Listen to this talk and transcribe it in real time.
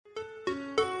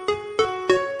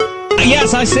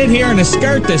Yes, I sit here in a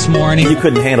skirt this morning. You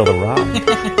couldn't handle the rock.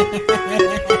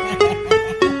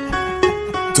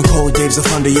 Don't call it Dave's of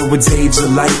Thunder, yo, it's Dave's of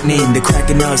Lightning. They're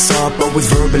cracking us up, always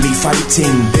verbally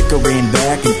fighting, bickering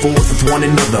back and forth with one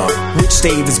another. Which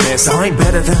Dave is best? I ain't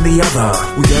better than the other.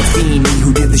 We got Feeney,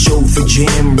 who did the show for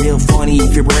Jim. Real funny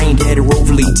if your brain dead or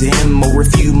overly dim, or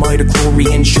if you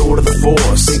midi-chlorian short of the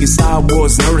force. Biggest Star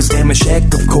Wars nerd is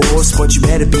Damashek, of course, but you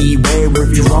better beware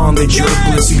if you're on the jerk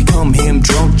list. You become him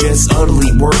drunk, just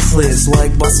utterly worthless.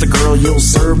 Like bust a girl, you'll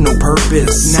serve no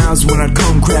purpose. Now's when I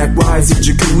come crack wise in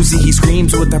jacuzzi. He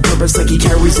screams with that purpose like he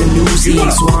carries a Uzi.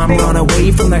 So I'm run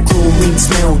away from that chlorine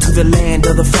smell to the land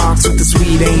of the fox with the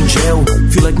sweet angel.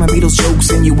 Feel like my Beatles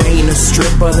jokes and you ain't a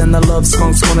stripper, then the love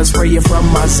skunk's gonna spray you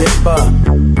from my zipper.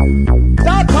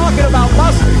 Stop talking about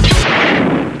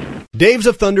mustard. Dave's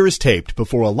of Thunder is taped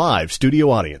before a live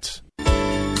studio audience.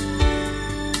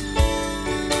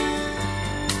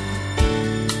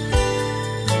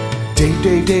 Dave,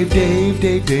 Dave, Dave, Dave,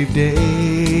 Dave, Dave,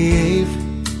 Dave.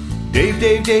 Dave,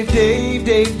 Dave, Dave, Dave,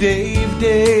 Dave, Dave,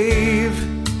 Dave.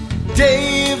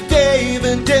 Dave, Dave,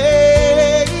 and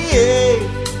Dave.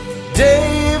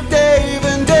 Dave, Dave,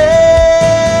 and Dave.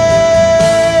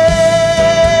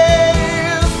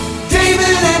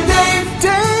 David and Dave,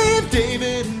 Dave,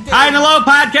 David and Dave. Hi and hello,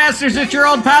 podcasters. It's your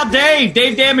old pal Dave.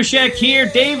 Dave Damashek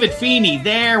here. David Feeney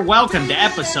there. Welcome to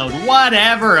episode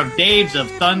whatever of Dave's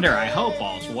of Thunder. I hope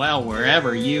all's well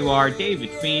wherever you are. David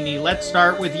Feeney, let's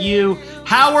start with you.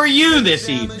 How are you this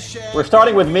evening? We're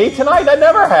starting with me tonight? That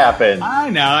never happened. I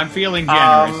know. I'm feeling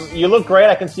generous. You look great.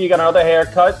 I can see you got another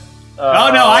haircut.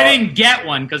 Oh, no, I didn't get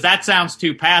one because that sounds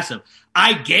too passive.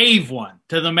 I gave one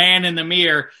to the man in the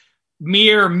mirror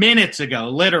mere minutes ago,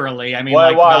 literally. I mean,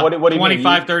 why? Like What do you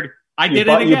 25, mean? 30. I did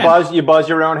it again. You buzz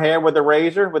your own hair with a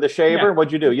razor, with a shaver? Yeah.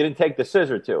 What'd you do? You didn't take the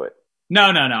scissor to it.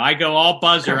 No. I go all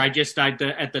buzzer. At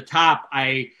the top,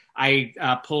 I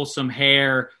pull some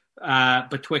hair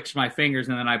betwixt my fingers,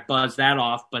 and then I buzz that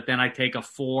off. But then I take a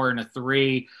 4 and a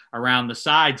 3 around the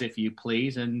sides, if you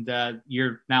please. And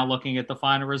you're now looking at the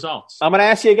final results. I'm going to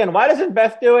ask you again. Why doesn't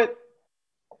Beth do it?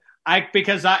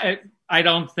 Because I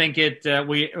don't think it.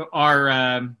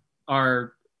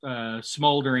 Our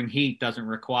smoldering heat doesn't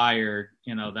require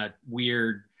that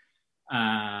weird.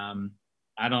 I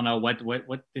don't know what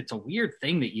it's a weird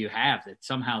thing that you have that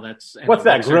somehow that's what's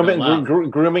that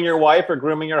grooming your wife or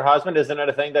grooming your husband? Isn't it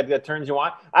a thing that turns you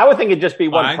on? I would think it'd just be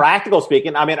one practical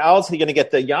speaking. I mean, obviously going to get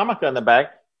the yarmulke on the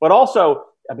back, but also,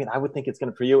 I mean, I would think it's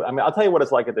going to for you. I mean, I'll tell you what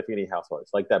it's like at the Feeney household.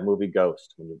 It's like that movie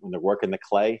Ghost when they're working the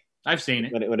clay. I've seen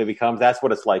it. When it becomes, that's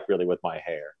what it's like really with my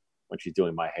hair. When she's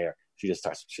doing my hair, she just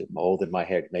starts molding my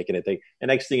hair, making it thing. And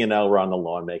next thing you know, we're on the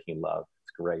lawn making love.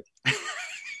 It's great.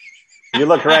 You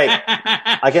look great.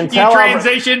 I can tell. You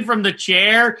transition from the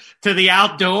chair to the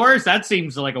outdoors. That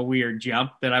seems like a weird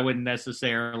jump that I wouldn't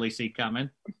necessarily see coming.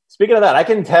 Speaking of that, I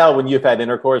can tell when you've had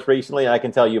intercourse recently. I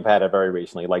can tell you've had it very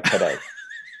recently, like today.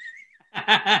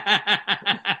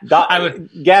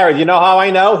 Gary, you know how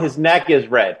I know? His neck is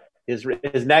red. His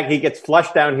neck, he gets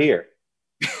flushed down here.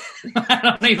 I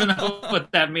don't even know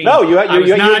what that means. No,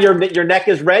 your neck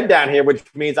is red down here, which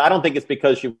means I don't think it's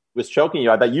because she was choking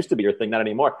you. That used to be your thing, not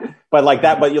anymore. But like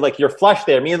that, but you're flushed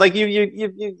there. I mean, like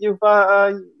you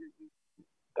got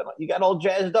all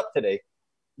jazzed up today.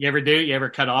 You ever do? You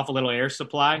ever cut off a little air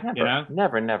supply? Never.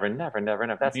 Never.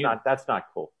 That's not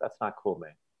cool. That's not cool,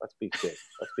 man. Let's be good.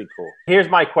 Let's be cool. Here's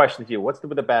my question to you. What's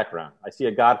with the background? I see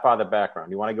a Godfather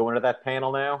background. You want to go into that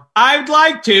panel now? I'd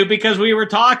like to, because we were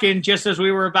talking just as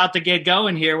we were about to get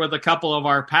going here with a couple of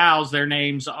our pals. Their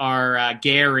names are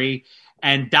Gary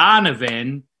and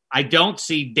Donovan. I don't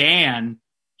see Dan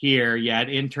here yet,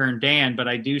 intern Dan, but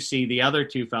I do see the other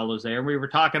two fellows there. We were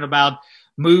talking about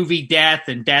movie death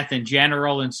and death in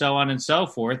general and so on and so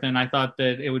forth. And I thought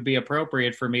that it would be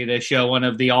appropriate for me to show one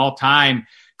of the all-time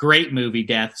great movie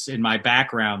deaths in my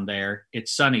background there.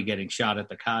 It's Sonny getting shot at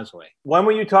the Causeway. When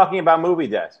were you talking about movie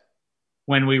deaths?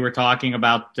 When we were talking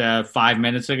about 4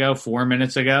 minutes ago,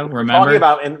 remember?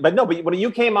 But when you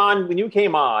came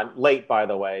on late, by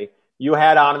the way, you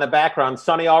had on in the background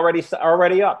Sonny already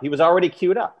up. He was already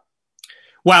queued up.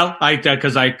 Well,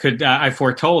 I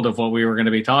foretold of what we were going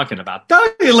to be talking about.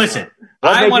 Listen,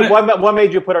 what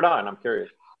made you put it on? I'm curious.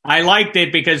 I liked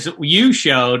it because you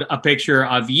showed a picture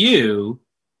of you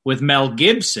with Mel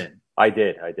Gibson. I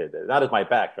did. Not as my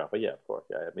backdrop, but yeah, of course.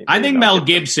 Yeah, I think Mel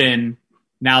Gibson.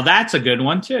 Now that's a good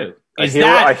one too. A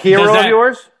hero of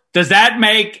yours? Does that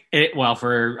make it? Well,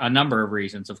 for a number of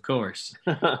reasons, of course.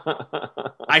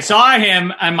 I saw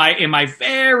him in my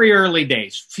very early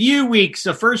days,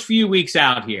 the first few weeks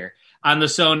out here. on the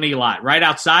Sony lot. Right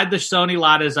outside the Sony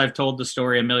lot, as I've told the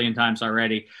story a million times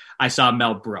already, I saw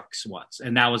Mel Brooks once,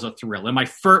 and that was a thrill. In my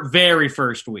very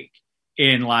first week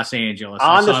in Los Angeles.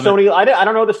 On the Sony, I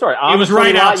don't know the story. It was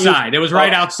right outside. It was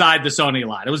right outside the Sony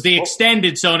lot. It was the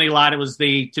extended Sony lot. It was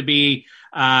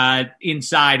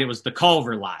inside. It was the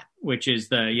Culver lot, which is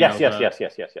the yes.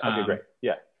 Okay, great.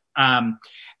 Yeah.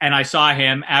 And I saw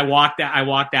him. I walked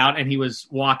out, and he was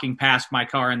walking past my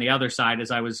car on the other side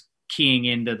as I was keying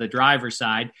into the driver's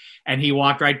side, and he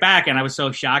walked right back, and I was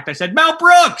so shocked. I said, "Mel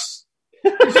Brooks,"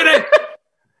 and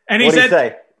he said,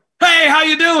 "Hey, how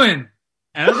you doing?"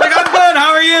 And I was like, "I'm good.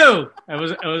 How are you?"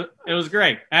 It was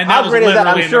great. And how great is that?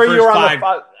 I'm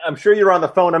sure you're on the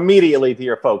phone immediately to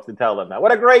your folks to tell them that.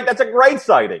 That's a great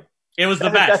sighting. It was the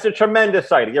best. That's a tremendous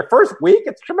sighting. Your first week,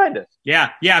 it's tremendous.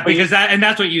 Yeah, because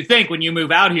that's what you think when you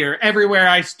move out here. Everywhere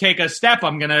I take a step,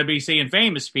 I'm going to be seeing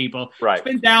famous people. Right. It's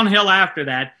been downhill after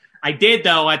that. I did,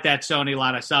 though, at that Sony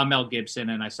lot, I saw Mel Gibson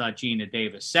and I saw Gina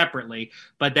Davis separately.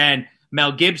 But then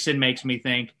Mel Gibson makes me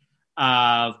think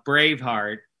of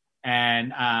Braveheart.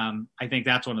 And I think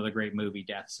that's one of the great movie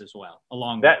deaths as well.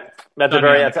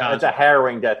 That's a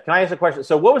harrowing death. Can I ask a question?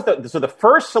 So what was the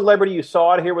first celebrity you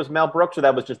saw out here was Mel Brooks, or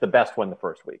that was just the best one the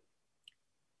first week?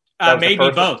 Maybe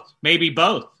both. Maybe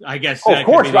both. I guess. Oh, of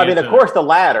course. Of course, the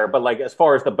latter. But like as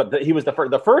far as he was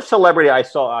the first celebrity I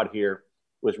saw out here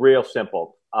was real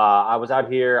simple. I was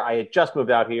out here. I had just moved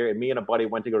out here, and me and a buddy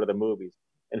went to go to the movies.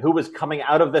 And who was coming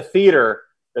out of the theater?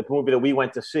 The movie that we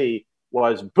went to see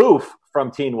was Boof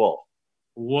from Teen Wolf.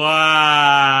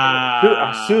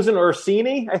 Wow. Susan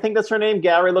Orsini, I think that's her name.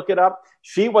 Gary, look it up.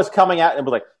 She was coming out and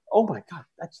was like, "Oh my God,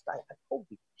 holy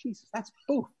Jesus, that's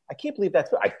Boof. I can't believe that's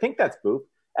Boof. I think that's Boof."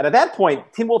 And at that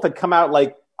point, Teen Wolf had come out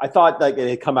it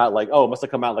had come out it must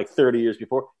have come out 30 years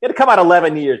before. It had come out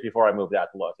 11 years before I moved out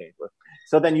to Los Angeles.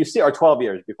 So then you see, or 12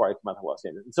 years before I come out to Los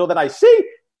Angeles. And so then I see,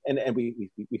 and we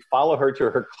follow her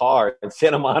to her car in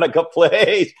Santa Monica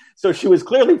Place. So she was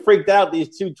clearly freaked out.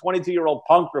 These two 22-year-old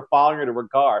punks were following her to her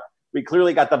car. We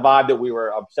clearly got the vibe that we were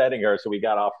upsetting her, so we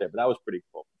got off there. But that was pretty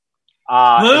cool.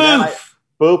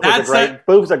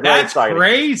 Boof's a great sighting.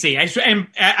 Crazy.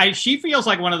 She feels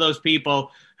like one of those people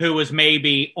who was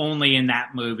maybe only in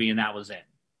that movie, and that was it.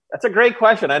 That's a great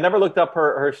question. I never looked up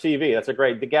her CV. That's a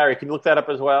great. Gary, can you look that up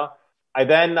as well?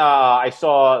 I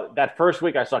saw that first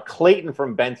week. I saw Clayton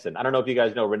from Benson. I don't know if you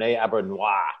guys know Renee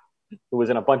Abernois, who was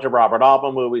in a bunch of Robert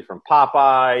Altman movies, from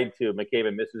Popeye to McCabe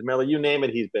and Mrs. Miller. You name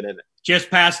it, he's been in it.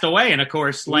 Just passed away, and of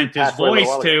course, lent his voice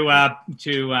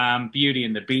to Beauty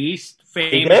and the Beast,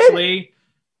 famously.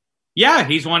 Yeah,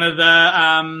 he's one of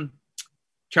the.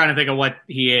 Trying to think of what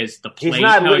he is. The plate.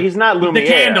 He's not Lumiere. The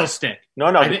Candlestick.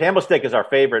 No, the Candlestick is our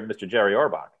favorite, Mr. Jerry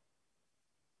Orbach.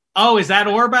 Oh, is that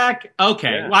Orbach?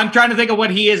 Okay. Yeah. Well, I'm trying to think of what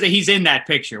he is. He's in that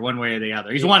picture one way or the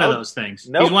other. He's one of those things.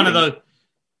 He's one of those.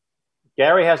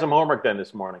 Gary has some homework done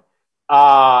this morning.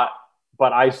 But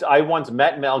I once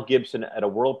met Mel Gibson at a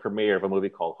world premiere of a movie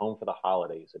called Home for the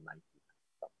Holidays in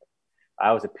 1990.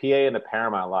 I was a PA in the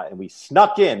Paramount lot, and we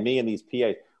snuck in, me and these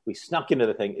PAs. We snuck into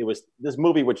the thing. It was this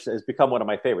movie, which has become one of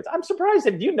my favorites. I'm surprised.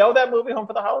 Do you know that movie, Home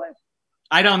for the Holidays?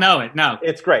 I don't know it. No,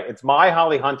 it's great. It's my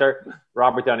Holly Hunter,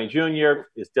 Robert Downey Jr.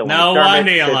 is Dylan. No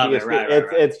wonder you love it.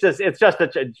 It's just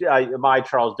my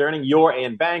Charles Durning. Your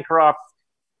Anne Bancroft.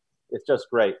 It's just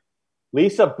great.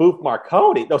 Lisa Boof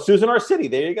Marconi. No, Susan Orsini.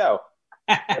 There you go.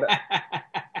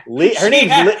 Her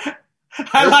name's.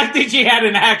 I like that she had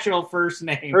an actual first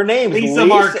name. Her name's Lisa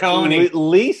Marconi.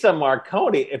 Lisa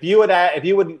Marconi. If you would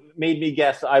made me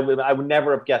guess, I would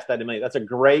never have guessed that in a million. That's a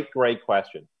great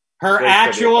question. The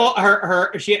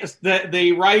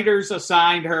writers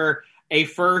assigned her a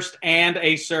first and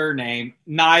a surname,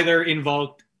 neither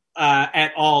invoked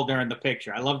at all during the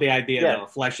picture. I love the idea though,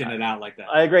 fleshing it out like that.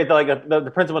 I agree.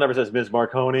 The principal never says Ms.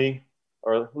 Marconi.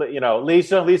 Or,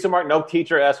 Lisa no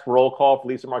teacher-esque roll call for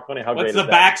Lisa Marconi. What's the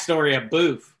backstory of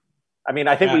Boof? I mean,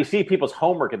 I think we see people's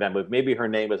homework in that movie. Maybe her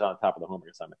name is on top of the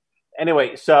homework assignment.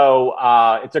 Anyway, so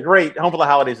it's a great, Home for the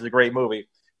Holidays is a great movie.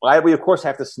 Well, we, of course,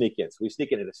 have to sneak in. So we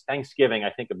sneak in. It's Thanksgiving, I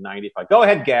think, of 95. Go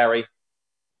ahead, Gary.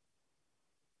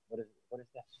 What is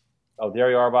that? Oh,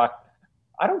 Jerry Orbach.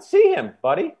 I don't see him,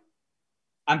 buddy.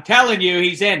 I'm telling you,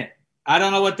 he's in it. I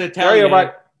don't know what to tell you.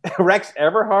 Orbach, Rex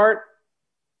Everhart.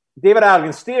 David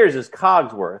Algen Steers is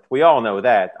Cogsworth. We all know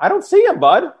that. I don't see him,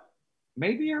 bud.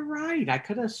 Maybe you're right. I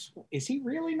could have. Is he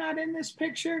really not in this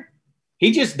picture?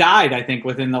 He just died, I think,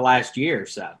 within the last year or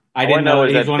so. I didn't know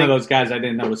he's one of those guys I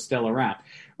didn't know was still around.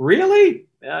 Really?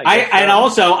 Yeah,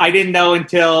 I didn't know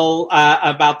until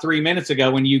about 3 minutes ago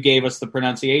when you gave us the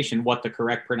pronunciation, what the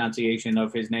correct pronunciation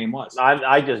of his name was.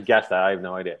 I just guessed that. I have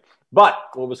no idea. But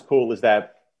what was cool is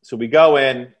that So we go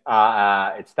in.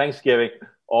 It's Thanksgiving.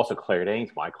 Also, Claire Danes,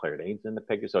 my Claire Danes in the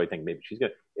picture. So I think maybe she's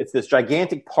good. It's this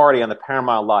gigantic party on the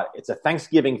Paramount lot. It's a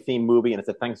Thanksgiving themed movie, and it's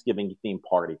a Thanksgiving themed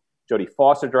party. Jodie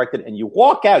Foster directed, and you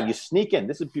walk out, you sneak in.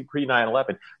 This is pre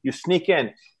 9/11. You sneak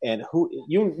in, and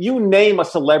you name a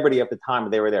celebrity at the time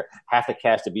they were there. Half the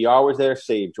cast of ER was there,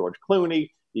 save George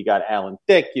Clooney. You got Alan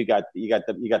Thicke. You got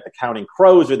the Counting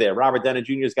Crows are there. Robert Downey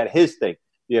Jr.'s got his thing.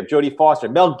 You have Jodie Foster.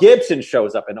 Mel Gibson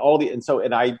shows up, and we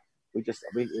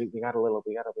got a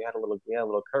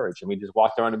little courage, and we just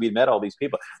walked around and we met all these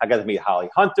people. I got to meet Holly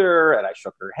Hunter, and I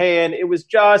shook her hand. It was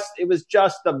just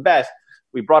the best.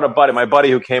 We brought a buddy. My buddy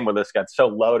who came with us got so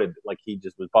loaded, like he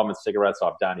just was bumming cigarettes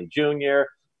off Downey Jr.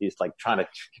 He's like trying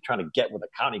to get with the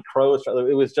County Crows.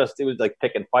 It was like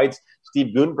picking fights.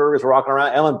 Steve Guttenberg was walking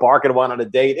around. Ellen Barkin went on a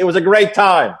date. It was a great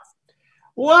time.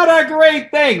 What a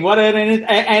great thing!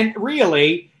 And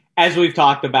really, as we've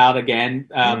talked about again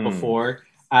before,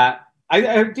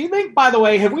 do you think? By the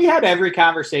way, have we had every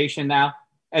conversation now?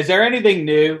 Is there anything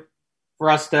new for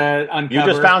us to uncover? You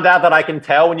just found out that I can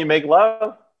tell when you make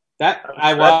love. That's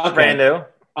brand new.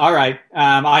 All right.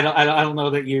 I don't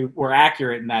know that you were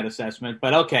accurate in that assessment,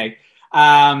 but okay.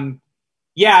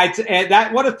 Yeah,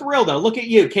 what a thrill though. Look at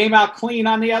you, came out clean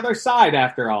on the other side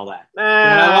after all that.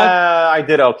 I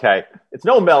did okay. It's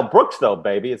no Mel Brooks though,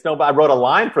 baby. I wrote a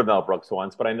line for Mel Brooks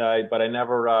once, but I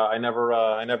never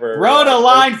wrote a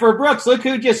line for Brooks. Look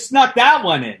who just snuck that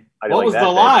one in. What was the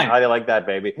line? How do you like that,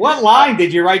 baby? What line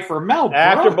did you write for Mel Brooks?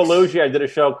 After Belushi, I did a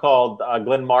show called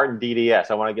Glenn Martin DDS.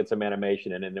 I want to get some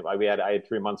animation in, and I had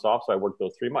 3 months off, so I worked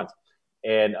those 3 months.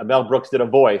 And Mel Brooks did a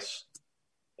voice,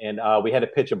 and we had to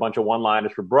pitch a bunch of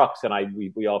one-liners for Brooks, and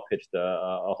we all pitched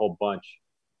a whole bunch.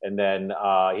 And then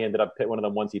he ended up one of the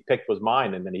ones he picked was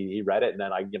mine, and then he read it, and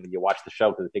then you watch the show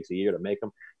because it takes a year to make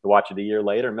them. You watch it a year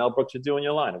later, and Mel Brooks is doing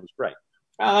your line. It was great.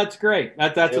 Oh, that's great.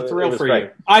 That's a thrill for great.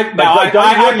 you. I've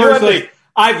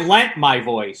lent my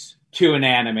voice to an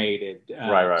animated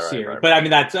series, right. But I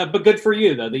mean but good for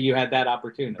you though that you had that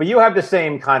opportunity. But you have the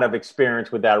same kind of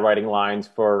experience with that, writing lines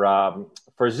for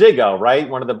Ziggo, right?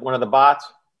 One of the bots.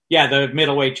 Yeah, the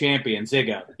middleweight champion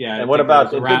Ziggo. Yeah. And what about?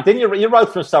 Didn't you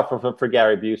wrote some stuff for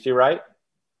Gary Busey, right?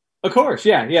 Of course,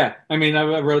 yeah. I mean,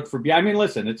 I wrote for. I mean,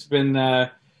 listen, it's been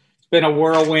a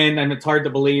whirlwind, and it's hard to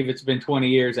believe it's been 20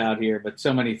 years out here, but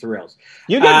so many thrills.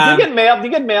 You get mail? Do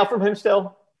you get mail from him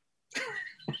still?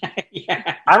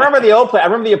 Yeah. I remember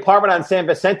the apartment on San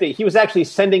Vicente. He was actually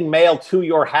sending mail to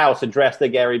your house addressed to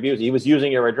Gary Busey. He was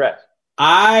using your address.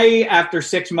 After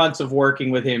 6 months of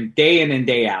working with him day in and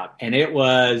day out, and it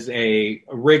was a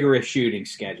rigorous shooting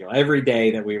schedule every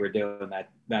day that we were doing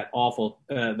that awful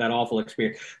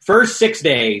experience. First 6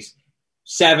 days,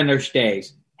 7-ish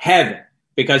days, heaven.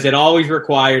 Because it always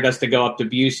required us to go up to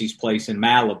Busey's place in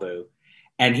Malibu.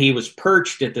 And he was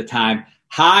perched at the time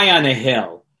high on a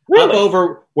hill, up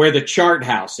over where the Chart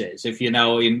House is, if you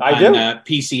know, on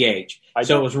PCH.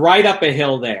 So it was right up a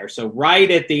hill there. So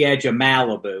right at the edge of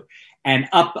Malibu and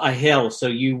up a hill. So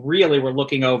you really were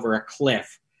looking over a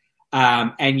cliff.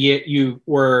 And you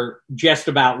were just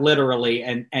about literally,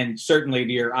 and certainly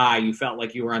to your eye, you felt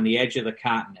like you were on the edge of the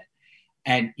continent.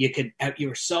 And you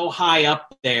were so high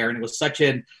up there, and it was such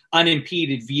an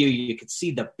unimpeded view. You could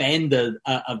see the bend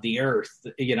of the earth,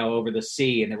 over the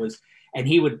sea. And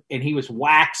he was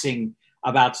waxing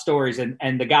about stories.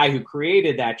 And the guy who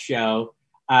created that show,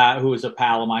 who was a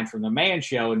pal of mine from the Man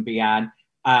Show and beyond,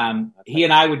 he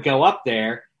and I would go up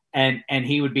there, and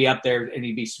he would be up there, and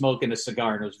he'd be smoking a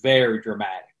cigar, and it was very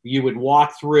dramatic. You would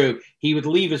walk through, he would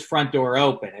leave his front door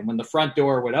open. And when the front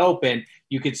door would open,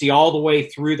 you could see all the way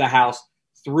through the house,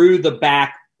 through the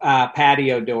back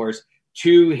patio doors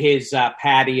to his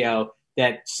patio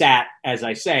that sat, as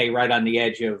I say, right on the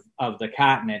edge of the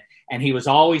continent. And he was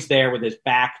always there with his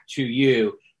back to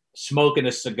you, smoking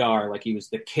a cigar like he was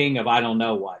the king of I don't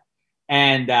know what.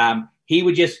 And he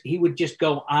would just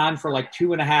go on for like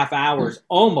 2.5 hours,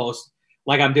 almost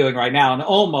like I'm doing right now, and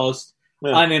almost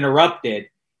uninterrupted.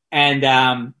 And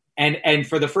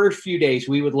for the first few days,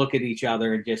 we would look at each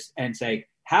other and say,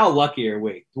 how lucky are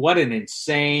we? What an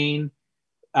insane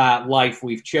life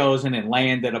we've chosen and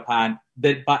landed upon.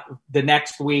 The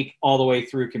next week, all the way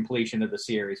through completion of the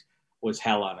series, was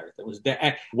hell on earth. It was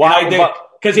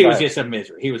because he was just a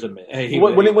misery. He was when he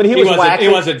was waxing,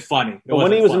 it wasn't funny.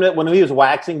 When he was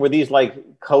waxing, were these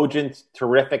like cogent,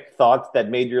 terrific thoughts that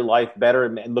made your life better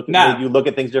and made you look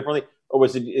at things differently, or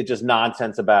was it just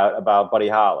nonsense about Buddy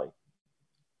Holly?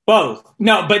 Both.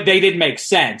 No, but they didn't make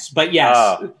sense. But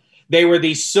yes. They were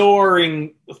these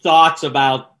soaring thoughts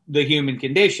about the human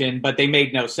condition, but they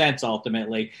made no sense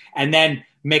ultimately. And then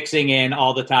mixing in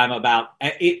all the time about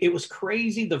it was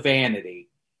crazy, the vanity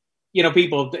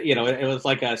people, it was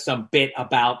like some bit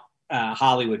about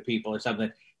Hollywood people or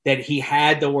something that he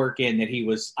had to work in that he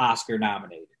was Oscar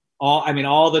nominated.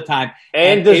 All the time.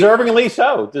 And deservingly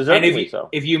so.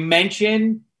 If you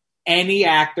mention any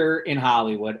actor in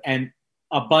Hollywood and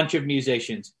a bunch of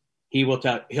musicians,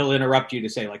 he'll interrupt you to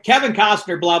say, like, Kevin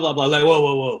Costner, blah, blah, blah. Like,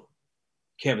 whoa.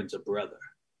 Kevin's a brother.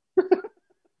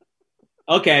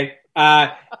 Okay.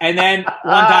 And then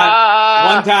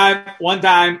one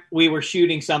time we were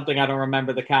shooting something. I don't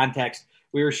remember the context.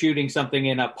 We were shooting something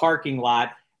in a parking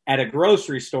lot at a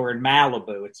grocery store in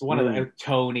Malibu. It's one of the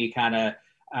Tony kind of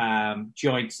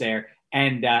joints there.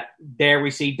 And there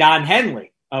we see Don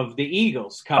Henley of the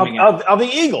Eagles coming out. Of the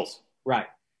Eagles. Right.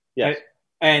 Yes.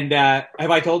 And have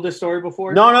I told this story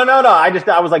before? No. I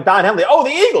was like, Don Henley. Oh,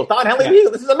 the Eagles. Don Henley, the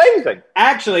Eagles. This is amazing.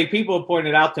 Actually, people have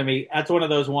pointed out to me, that's one of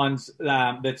those ones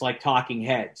that's like talking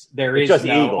heads. It's just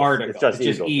no Eagles. article. It's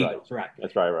just Eagles. Right.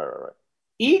 That's right.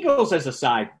 Eagles as a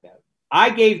side note.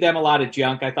 I gave them a lot of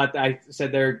junk. I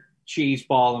said they're cheese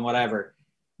ball and whatever.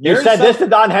 You said this to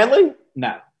Don Henley?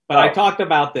 No. But I talked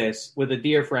about this with a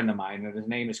dear friend of mine, and his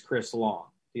name is Chris Long.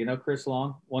 Do you know Chris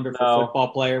Long? Wonderful football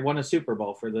player. Won a Super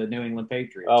Bowl for the New England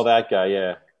Patriots. Oh, that guy,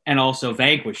 yeah. And also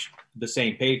vanquished the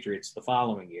same Patriots the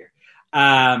following year.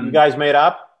 You guys made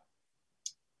up?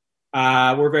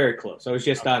 We're very close. I was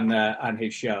just on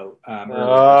his show earlier.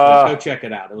 So go check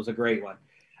it out. It was a great one.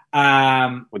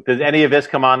 Does any of this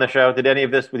come on the show? Did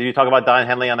you talk about Don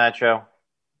Henley on that show?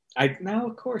 No,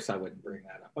 of course I wouldn't bring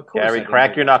that up. Of course, Gary,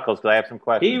 crack your knuckles because I have some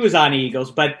questions. He was on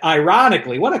Eagles, but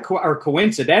ironically, or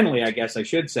coincidentally, I guess I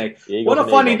should say, what a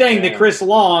funny thing that Chris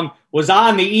Long was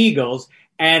on the Eagles,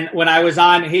 and when I was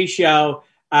on his show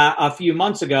a few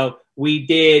months ago, we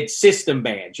did system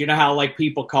bands. You know how like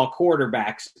people call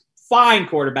quarterbacks, fine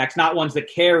quarterbacks, not ones that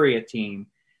carry a team,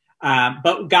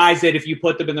 but guys that if you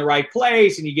put them in the right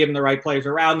place and you give them the right players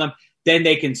around them, then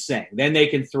they can sing, then they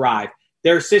can thrive.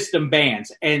 They're system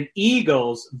bands. And the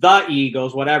Eagles,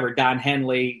 whatever, Don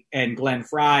Henley and Glenn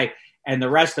Frey and the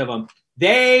rest of them,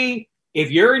 if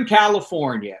you're in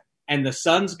California and the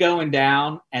sun's going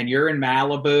down and you're in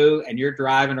Malibu and you're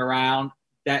driving around,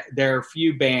 that there are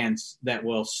few bands that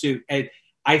will suit. And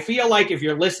I feel like if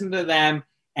you're listening to them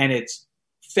and it's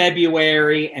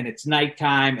February and it's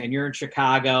nighttime and you're in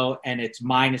Chicago and it's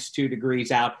 -2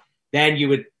 degrees out, then you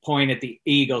would point at the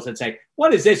Eagles and say,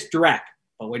 what is this dreck?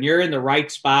 But when you're in the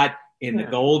right spot in the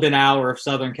golden hour of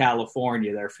Southern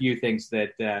California, there are a few things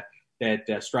that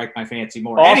strike my fancy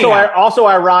more. Also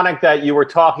ironic that you were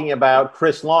talking about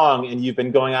Chris Long and you've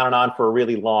been going on and on for a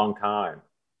really long time.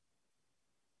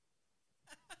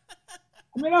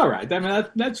 All right.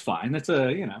 That's fine. That's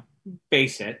a,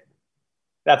 base hit.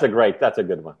 That's a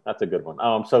good one.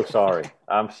 Oh, I'm so sorry.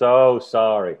 I'm so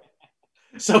sorry.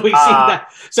 So we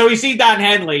see Don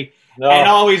Henley. No. And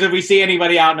always, if we see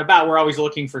anybody out and about, we're always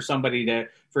looking for somebody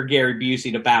for Gary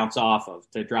Busey to bounce off of,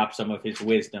 to drop some of his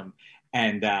wisdom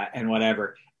and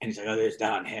whatever. And he's like, oh, there's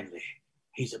Don Henley.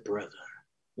 He's a brother.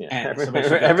 Yeah.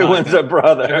 Everyone's a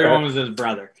brother. Everyone was his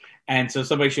brother. And so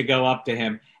somebody should go up to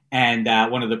him. And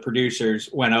one of the producers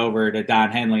went over to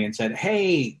Don Henley and said,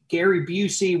 hey, Gary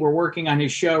Busey, we're working on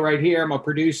his show right here. I'm a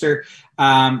producer.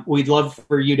 We'd love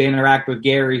for you to interact with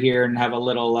Gary here and have a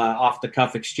little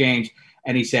off-the-cuff exchange.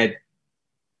 And he said,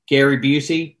 Gary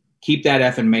Busey, keep that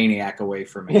effing maniac away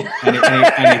from me. And he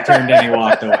turned and he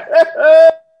walked away.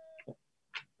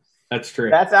 That's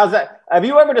true. Have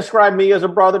you ever described me as a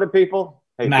brother to people?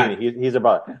 Hey, no. He's a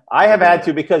brother. I have had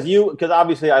to because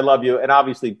obviously I love you and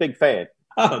obviously big fan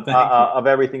of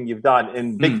everything you've done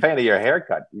and big fan of your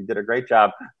haircut. You did a great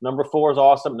job. Number 4 is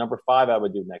awesome. Number 5 I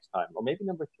would do next time. Or maybe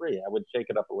number 3. I would shake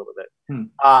it up a little bit.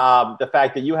 The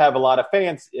fact that you have a lot of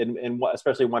fans,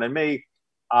 especially one in me,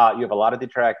 you have a lot of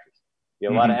detractors. You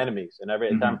have a lot of enemies. And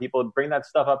every time people bring that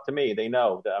stuff up to me, they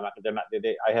know that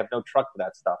I have no truck for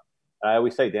that stuff. And I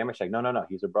always say, damn it, Shaq, no,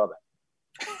 he's a brother.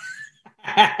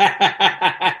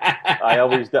 I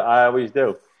always do.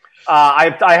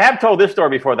 I have told this story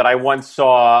before that I once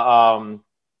saw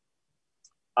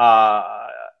at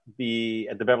the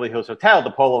Beverly Hills Hotel,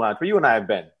 the Polo Lounge, where you and I have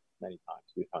been many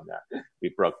times. We've hung there. We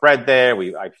broke bread there.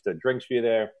 I stood drinks for you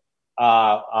there.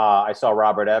 I saw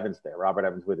Robert Evans there. Robert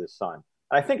Evans with his son.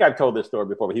 And I think I've told this story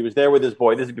before, but he was there with his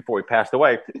boy. This is before he passed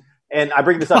away. And I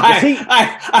bring this up.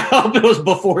 I hope it was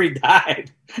before he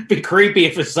died. It'd be creepy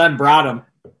if his son brought him.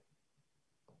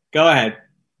 Go ahead.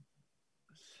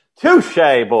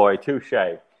 Touche, boy, touche.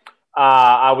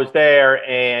 I was there,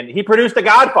 and he produced The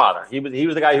Godfather. He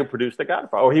was the guy who produced The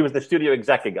Godfather, or he was the studio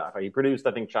exec of Godfather. He produced,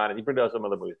 I think, China. He produced some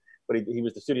other movies, but he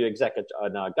was the studio exec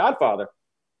on Godfather.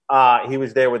 he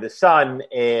was there with his son,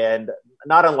 and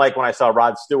not unlike when I saw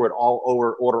Rod Stewart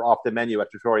order off the menu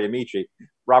at Trattoria Amici,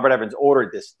 Robert Evans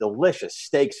ordered this delicious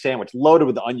steak sandwich loaded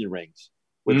with onion rings.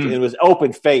 It was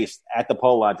open-faced at the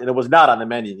pole lunch, and it was not on the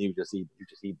menu. You just eat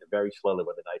it very slowly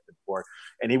with a knife and fork.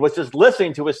 And he was just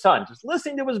listening to his son, just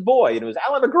listening to his boy, and it was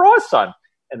Alan McGraw's son.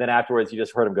 And then afterwards, you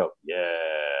just heard him go, yeah.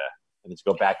 And just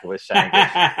go back to his sandwich.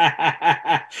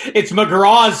 It's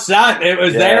McGraw's son. It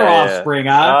was their offspring,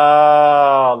 huh?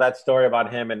 Oh, that story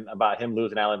about him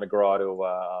losing Alan McGraw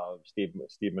to Steve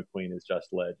McQueen is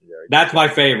just legendary. That's my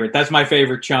favorite. That's my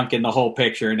favorite chunk in the whole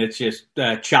picture, and it's just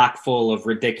chock full of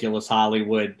ridiculous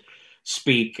Hollywood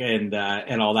speak and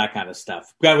all that kind of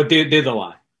stuff. Do the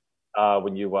line.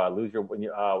 When you when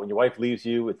your wife leaves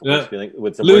you, it's the worst feeling.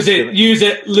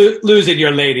 Losing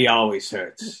your lady always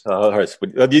hurts. Oh, it hurts.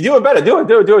 You do it better. Do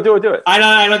it.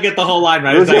 I don't get the whole line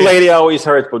right. Losing your lady always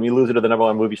hurts, but when you lose it to the number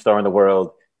one movie star in the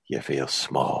world, you feel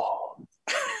small.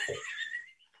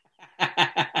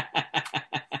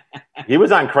 He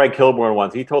was on Craig Kilborn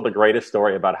once. He told the greatest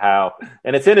story about how,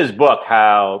 and it's in his book,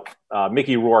 how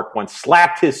Mickey Rourke once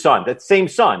slapped his son. That same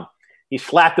son, he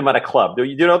slapped him at a club. Do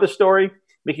you know the story?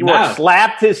 Mickey Rourke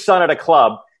slapped his son at a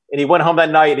club, and he went home that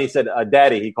night and he said,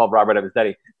 Daddy, he called Robert Evans,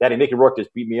 Daddy, Mickey Rourke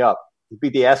just beat me up. He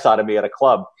beat the ass out of me at a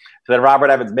club. So then Robert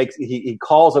Evans he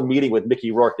calls a meeting with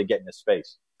Mickey Rourke to get in his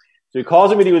face. So he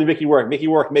calls a meeting with Mickey Rourke. Mickey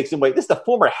Rourke makes him wait. This is the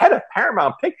former head of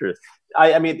Paramount Pictures.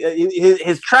 I mean,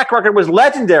 his track record was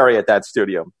legendary at that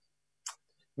studio.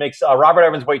 Makes Robert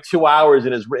Evans wait 2 hours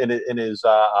in his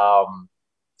office,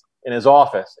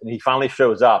 and he finally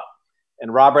shows up.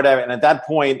 And Robert Evans, and at that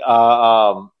point,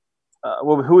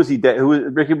 who was he?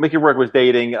 Mickey Rourke was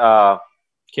dating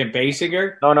Kim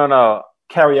Basinger? No.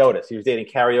 Carrie Otis. He was dating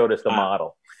Carrie Otis, the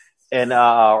model, and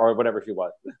or whatever she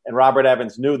was. And Robert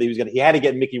Evans knew that he had to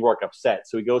get Mickey Rourke upset,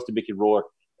 so he goes to Mickey Rourke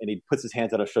and he puts his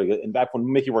hands on his shoulder. And back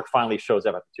when Mickey Rourke finally shows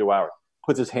up after 2 hours,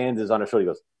 puts his hands on his shoulder. He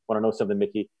goes, "Want to know something,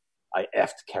 Mickey? I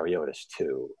effed Carrie Otis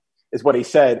too," is what he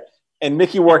said. And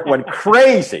Mickey Rourke went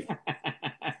crazy.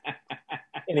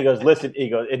 And he goes, listen,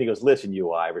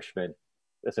 you Irishman.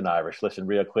 Listen, Irish, listen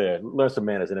real clear. Learn some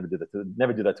manners and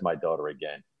never do that to my daughter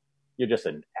again. You're just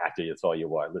an actor. That's all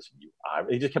you are. Listen, you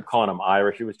Irish. He just kept calling him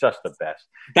Irish. It was just the best.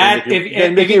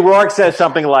 Mickey Rourke says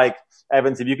something like,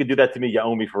 Evans, if you could do that to me, you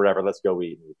owe me forever. Let's go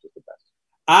eat. It was just the best.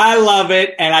 I love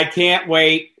it, and I can't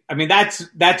wait. I mean,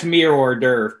 that's mere hors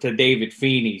d'oeuvre to David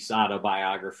Feeney's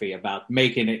autobiography about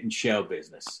making it in show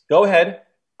business. Go ahead.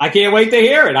 I can't wait to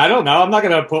hear it. I don't know. I'm not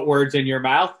going to put words in your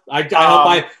mouth. I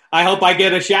hope I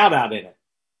get a shout out in it.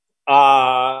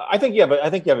 I think you have.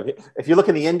 If you look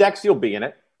in the index, you'll be in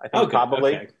it. I think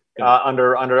probably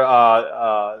under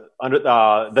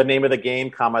the name of the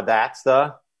game, comma that's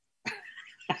the.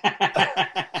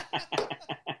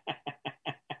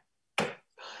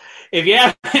 If you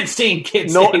haven't seen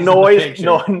Kids,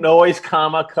 noise,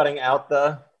 comma cutting out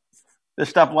the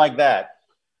stuff like that.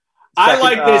 I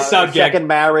like this subject. Second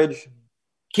marriage.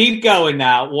 Keep going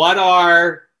now. What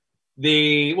do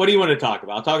you want to talk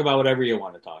about? I'll talk about whatever you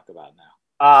want to talk about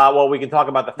now. Well, we can talk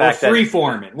about the fact We're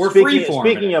freeforming.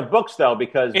 Speaking of books, though,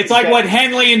 because it's like what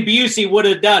Henley and Busey would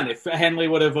have done if Henley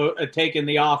would have taken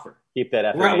the offer. Keep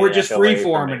that. We're just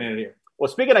freeforming it here. Well,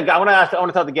 speaking of, I want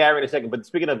to talk to Gary in a second. But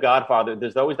speaking of Godfather,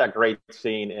 there's always that great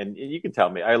scene, and you can tell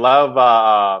me. I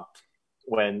love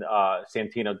when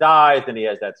Santino dies, and he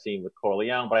has that scene with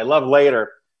Corleone. But I love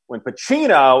later when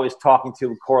Pacino is talking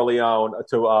to Corleone,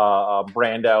 to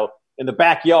Brando in the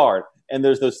backyard. And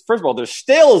there's those, first of all, there's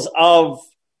stills of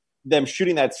them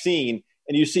shooting that scene,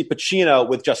 and you see Pacino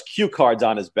with just cue cards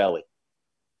on his belly.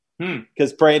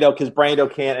 Because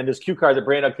Brando can't, and there's cue cards that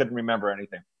Brando couldn't remember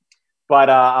anything. But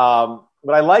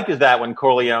what I like is that when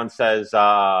Corleone says,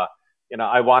 I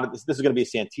wanted this is going to be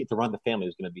Santino, to run the family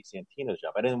is going to be Santino's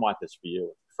job. I didn't want this for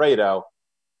you. Fredo,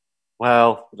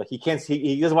 well, like he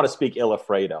doesn't want to speak ill of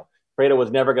Fredo. Fredo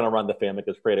was never going to run the family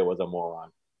because Fredo was a moron.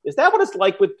 Is that what it's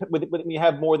like with when you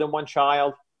have more than one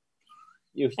child?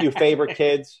 You favor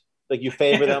kids, like you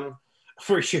favor them?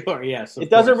 For sure, yes. It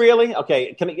doesn't really?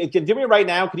 Okay, can give me right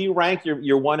now, can you rank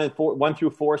your 1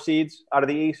 through 4 seeds out of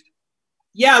the East?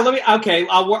 Yeah,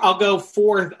 I'll go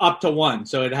 4 up to 1,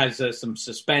 so it has some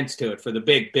suspense to it for the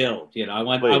big build. I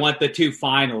want the 2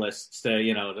 finalists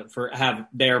to have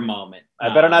their moment.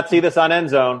 I better not see this on End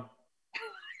Zone.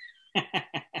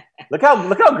 Look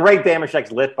how great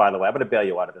Damashek's lit, by the way. I'm going to bail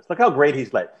you out of this. Look how great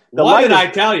he's lit. What did I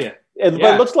tell you? But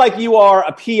it looks like you are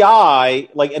a PI,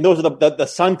 and those are the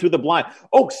sun through the blind.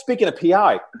 Oh, speaking of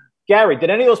PI, Gary, did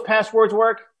any of those passwords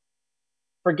work?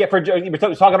 We're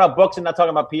talking about books and not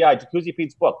talking about PI. Jacuzzi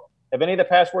Pete's book. Have any of the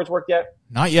passwords worked yet?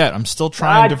 Not yet. I'm still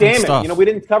trying different stuff. We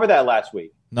didn't cover that last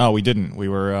week. No, we didn't. We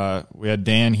had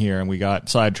Dan here and we got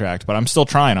sidetracked, but I'm still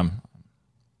trying him.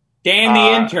 Dan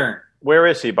the intern. Where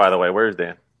is he, by the way? Where's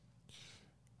Dan?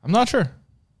 I'm not sure.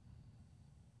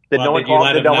 Did no one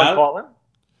call him?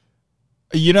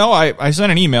 You know, I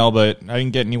sent an email, but I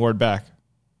didn't get any word back.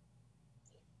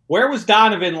 Where was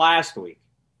Donovan last week?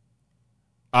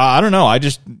 I don't know.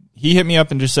 He hit me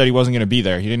up and just said he wasn't going to be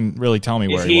there. He didn't really tell me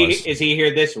where he was. Is he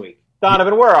here this week?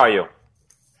 Donovan, where are you?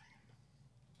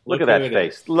 Look at that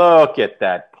face. Look at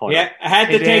that point. Yeah, I had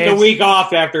to take a week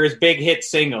off after his big hit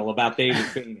single about David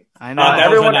Feeney. I know.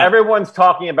 Everyone's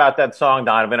talking about that song,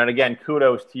 Donovan. And again,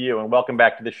 kudos to you and welcome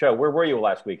back to the show. Where were you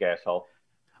last week, asshole?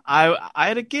 I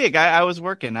had a gig. I was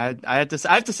working. I have to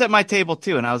set my table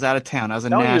too, and I was out of town. I was in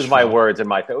Nashville. Don't use my words in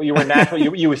my face. You were in Nashville.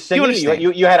 You were singing.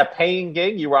 you had a paying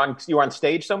gig. You were on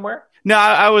stage somewhere. No,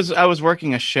 I was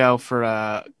working a show for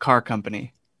a car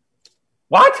company.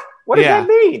 What? What does that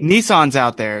mean? Nissan's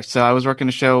out there, so I was working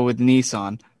a show with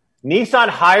Nissan. Nissan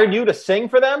hired you to sing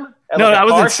for them? No, I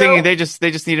wasn't singing. They just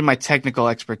needed my technical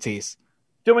expertise.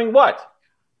 Doing what?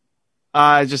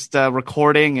 Just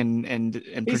recording and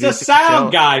he's a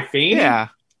sound guy, Fiend. Yeah.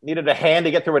 Needed a hand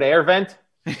to get through an air vent?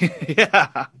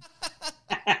 Yeah.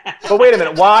 But wait a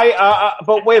minute. Why?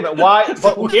 Why?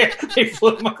 They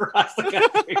flew him across the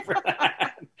country for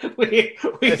that.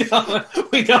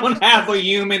 We don't have a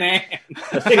human hand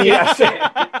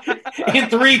in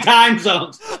 3 time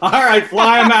zones. All right,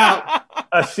 fly him out.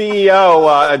 A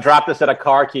CEO dropped us at a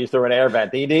car keys through an air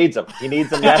vent. He needs them. He needs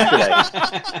them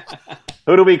yesterday.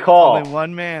 Who do we call? Only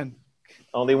one man.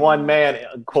 Only one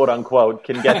man, quote unquote,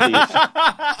 can get these.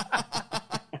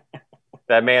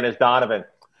 That man is Donovan.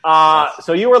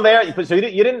 So you were there. So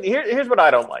you didn't. Here's what I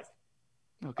don't like.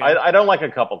 Okay. I don't like a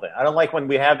couple things. I don't like when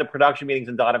we have the production meetings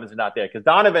and Donovan's not there. Because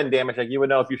Donovan, Damashek, you would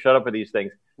know if you showed up for these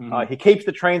things. Mm-hmm. He keeps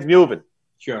the trains moving.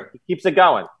 Sure. He keeps it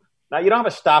going. Now, you don't have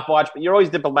a stopwatch, but you're always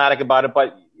diplomatic about it.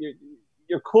 But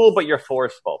you're cool, but you're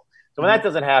forceful. So when that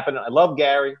doesn't happen, I love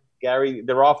Gary. Gary,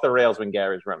 they're off the rails when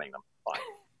Gary's running them.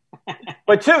 Fine.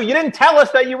 But 2, you didn't tell us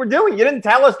that you were doing. You didn't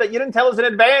tell us in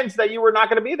advance that you were not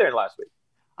going to be there last week.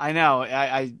 I know.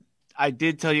 I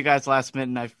did tell you guys last minute,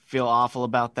 and I feel awful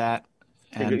about that.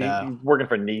 And he's working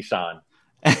for Nissan.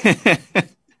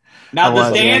 Now,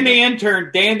 does Dan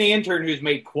the intern, who's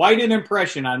made quite an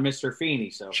impression on Mr.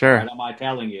 Feeney, so sure. Right, am I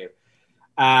telling you?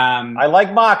 I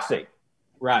like Moxie.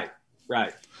 Right.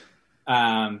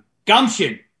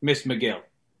 Gumption, Miss McGill.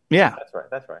 Yeah,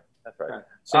 that's right.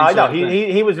 I know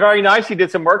he was very nice. He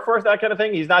did some work for us, that kind of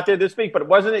thing. He's not there this week, but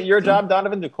wasn't it your job,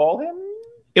 Donovan, to call him?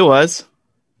 It was.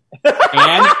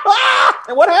 And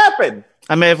what happened?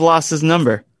 I may have lost his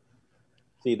number.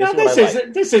 See,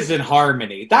 this isn't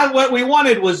harmony. That what we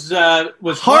wanted was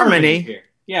harmony here.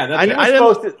 Yeah,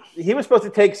 he was supposed to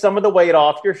take some of the weight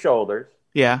off your shoulders.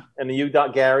 Yeah, and you,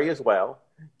 Gary, as well.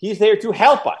 He's there to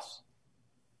help us,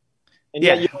 and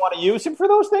yet you don't want to use him for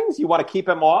those things. You want to keep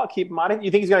him on it. You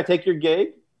think he's going to take your gig?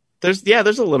 There's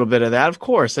a little bit of that, of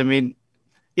course. I mean,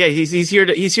 yeah, he's here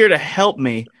to help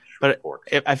me. But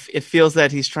it feels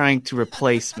that he's trying to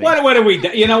replace me. What are we?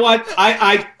 You know what?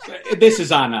 This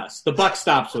is on us. The buck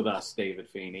stops with us, David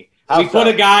Feeney. Put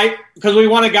a guy because we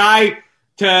want a guy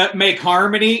to make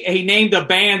harmony. He named a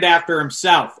band after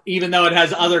himself, even though it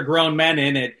has other grown men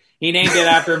in it. He named it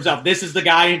after himself. This is the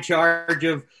guy in charge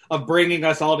of bringing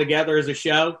us all together as a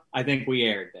show. I think we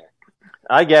aired there.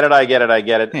 I get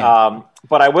it. Yeah.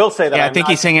 But I will say that I think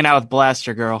he's hanging out with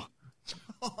Blaster Girl.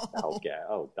 Oh,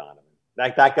 Donovan.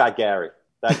 That got Gary.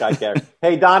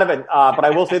 Hey, Donovan. But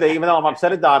I will say that even though I'm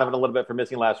upset at Donovan a little bit for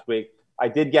missing last week, I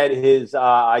did get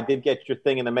your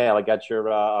thing in the mail. I got your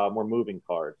we're moving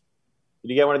card. Did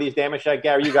you get one of these, Damashek?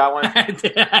 Gary, you got one?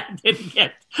 I didn't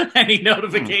get any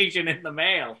notification in the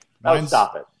mail.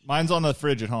 Stop it. Mine's on the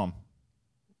fridge at home.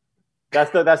 That's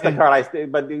the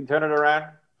card. But you turn it around.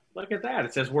 Look at that.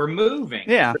 It says we're moving.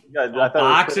 Yeah.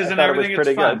 Boxes and everything.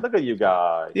 Pretty good. Look at you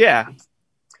guys. Yeah.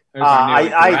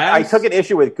 I took an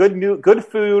issue with good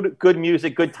food, good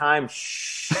music, good time.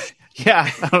 Shh.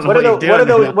 Yeah. What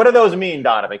do those mean,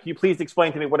 Donovan? Can you please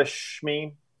explain to me what a shh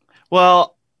mean?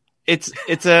 Well, it's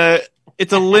a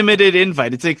limited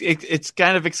invite. It's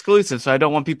kind of exclusive, so I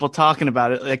don't want people talking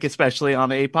about it, like especially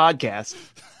on a podcast.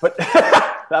 But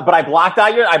I blocked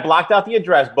out the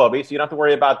address, Bubby, so you don't have to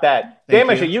worry about that.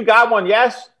 Damashek, you got one,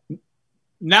 yes?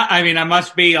 No, I mean, I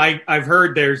must be. I've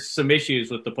heard there's some issues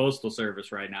with the postal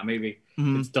service right now. Maybe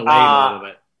it's delayed a little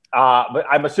bit. But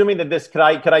I'm assuming that this could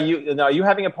I use? Are you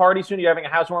having a party soon? Are you having a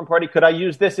housewarming party? Could I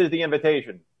use this as the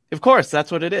invitation? Of course,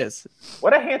 that's what it is.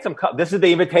 What a handsome this is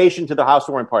the invitation to the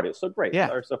housewarming party. It's so great. Yeah,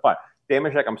 it's so fun.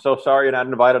 Damashek, I'm so sorry you're not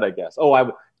invited. I guess. Oh,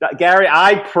 Gary,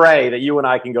 I pray that you and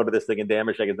I can go to this thing and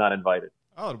Damashek is not invited.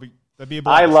 Oh, that'd be a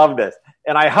blast. I love this,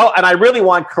 and I really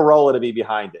want Carolla to be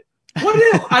behind it.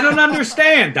 I don't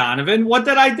understand, Donovan. What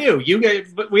did I do?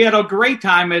 We had a great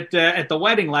time at the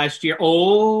wedding last year.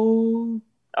 Oh,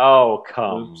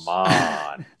 come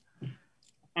on!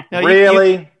 No,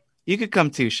 really? You could come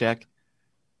too, Shaq.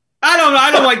 I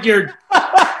don't like your.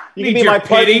 You can be my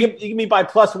pity. You can be my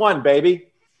 +1, baby.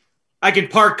 I can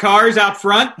park cars out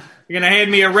front. You're gonna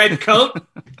hand me a red coat.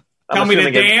 Tell me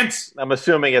to dance. I'm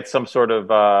assuming it's some sort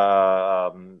of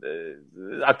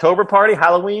October party,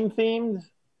 Halloween themed.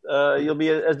 You'll be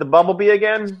as the Bumblebee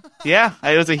again. Yeah,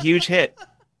 it was a huge hit,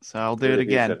 so I'll do it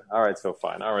again. All right, so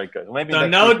fine. All right, good. Well, maybe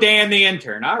no Dan the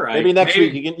intern. All right. Maybe next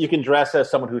week you can dress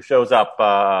as someone who shows up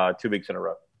 2 weeks in a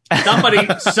row.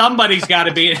 Somebody's got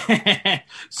to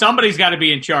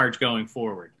be in charge going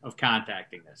forward of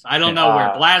contacting this. I don't know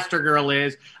where Blaster Girl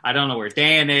is. I don't know where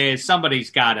Dan is. Somebody's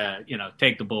got to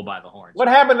take the bull by the horns. What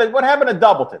happened to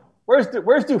Doubleton?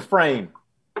 Where's Dufresne?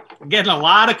 We're getting a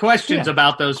lot of questions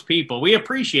about those people. We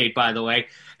appreciate, by the way,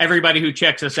 everybody who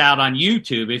checks us out on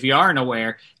YouTube. If you aren't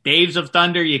aware, Daves of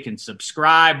Thunder, you can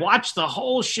subscribe, watch the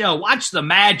whole show, watch the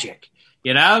magic.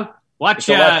 Watch. It's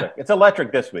electric. It's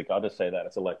electric this week. I'll just say that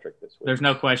it's electric this week. There's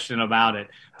no question about it.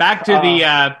 Back to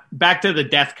the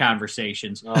death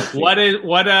conversations. Oh, what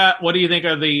do you think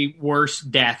are the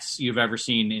worst deaths you've ever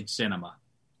seen in cinema?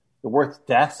 The worst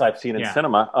deaths I've seen in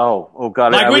cinema. Oh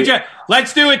God!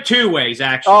 Let's do it two ways.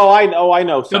 Actually. I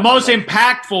know. The most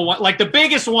impactful one, like the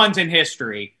biggest ones in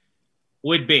history,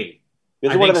 would be.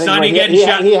 I think Sonny getting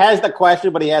shot. He has the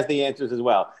question, but he has the answers as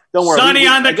well. Don't worry. Sonny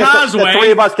on the Causeway. The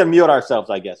three of us can mute ourselves,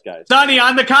 I guess, guys. Sonny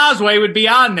on the Causeway would be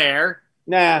on there.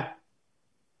 Nah.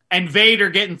 And Vader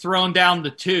getting thrown down the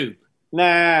tube. Nah,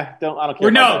 I don't care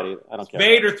about that either. I don't care.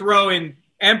 Vader throwing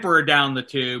Emperor down the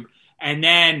tube, and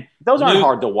then those aren't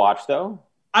hard to watch, though.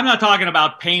 I'm not talking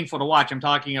about painful to watch. I'm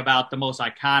talking about the most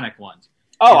iconic ones.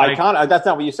 Oh, iconic! That's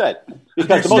not what you said.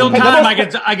 Because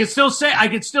I could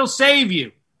still save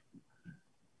you.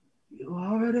 You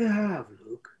already have,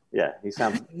 Luke. Yeah, he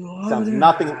sounds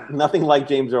nothing like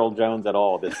James Earl Jones at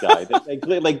all. This guy,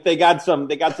 they got some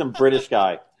British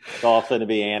guy to all of a sudden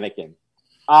be Anakin.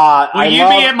 Will you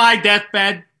be at my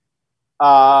deathbed?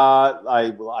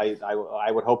 I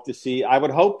would hope to see. I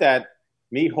would hope that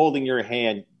me holding your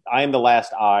hand, I am the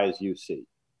last eyes you see.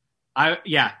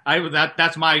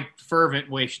 That's my fervent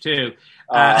wish too.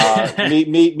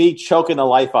 Me choking the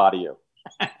life out of you.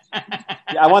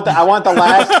 I want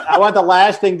the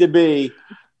last thing to be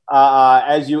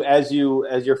as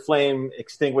your flame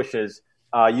extinguishes,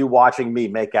 you watching me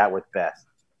make out with Beth.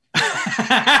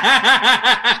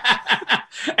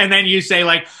 And then you say,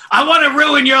 like, I want to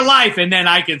ruin your life, and then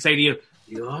I can say to you,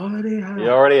 you already have. You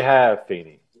already have,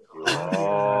 Feeney. You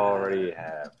already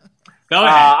have. Go ahead.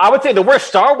 I would say the worst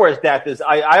Star Wars death is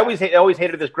I always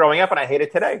hated this growing up, and I hate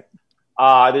it today.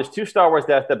 There's two Star Wars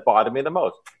deaths that bother me the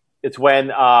most. It's when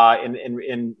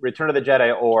in Return of the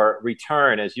Jedi, or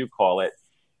Return as you call it,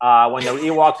 when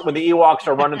the Ewoks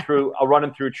are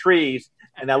running through trees,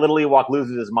 and that little Ewok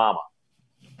loses his mama,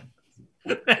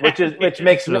 which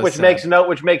makes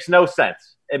no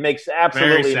sense. It makes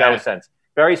absolutely no sense.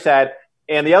 Very sad.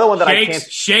 And the other one that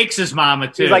shakes his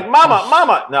mama too. He's like,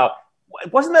 mama. No,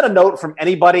 wasn't that a note from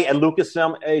anybody at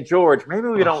Lucasfilm? Hey George, maybe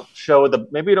we don't show the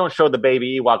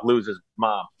baby Ewok lose his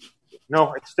mom.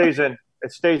 No, it stays in.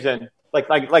 It stays in. Like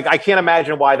I can't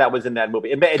imagine why that was in that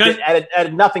movie. It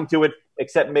added nothing to it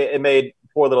except it made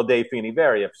poor little Dave Feeney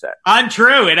very upset.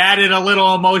 Untrue. It added a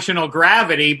little emotional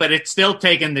gravity, but it's still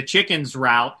taken the chickens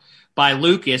route by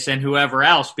Lucas and whoever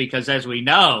else, because as we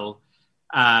know,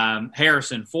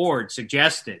 Harrison Ford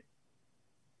suggested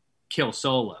kill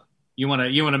Solo. You want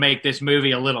to make this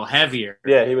movie a little heavier.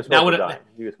 Yeah, he was supposed to die.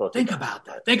 Think about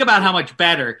that. Think about how much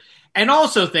better. And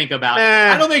also think about,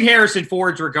 I don't think Harrison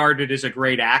Ford's regarded as a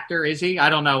great actor, is he? I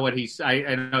don't know what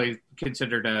I know he's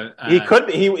considered he could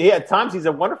be. He at times he's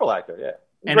a wonderful actor, yeah.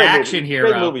 An action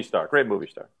hero. Great movie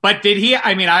star. But did he,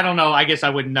 I don't know, I guess I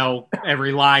wouldn't know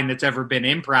every line that's ever been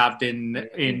improv'd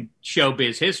in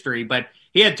showbiz history, but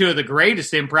he had two of the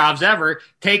greatest improvs ever,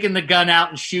 taking the gun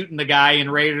out and shooting the guy in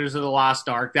Raiders of the Lost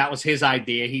Ark. That was his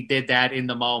idea. He did that in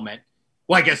the moment.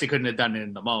 Well, I guess he couldn't have done it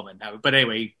in the moment. But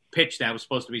anyway, he pitched that. It was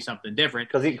supposed to be something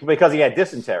different. Because he had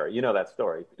dysentery. You know that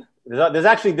story. There's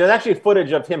actually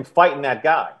footage of him fighting that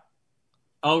guy.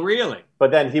 Oh, really?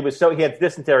 But then he had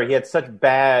dysentery. He had such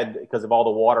because of all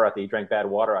the water out there. He drank bad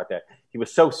water out there. He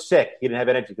was so sick, he didn't have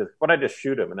energy. Because why don't I just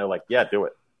shoot him? And they're like, yeah, do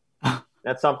it.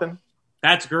 That's something.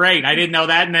 That's great. I didn't know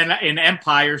that. And then in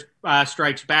Empire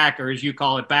Strikes Back, or as you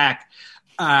call it, Back,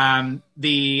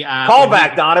 Call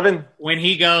back, Donovan. When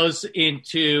he goes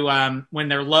into when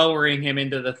they're lowering him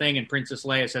into the thing, and Princess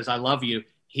Leia says, "I love you,"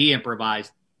 he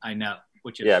improvised, "I know,"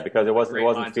 which is because it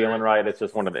wasn't feeling right. It's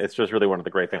just really one of the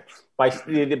great things. But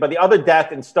the other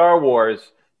death in Star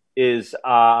Wars is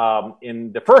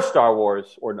in the first Star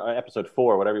Wars, or Episode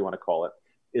 4, whatever you want to call it,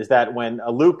 is that when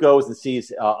Luke goes and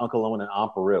sees Uncle Owen and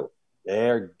Aunt Beru.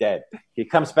 They're dead. He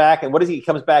comes back, and what does he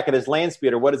comes back at his land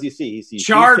speeder? What does he see? He sees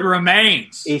charred D2.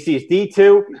 remains. He sees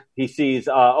D2. He sees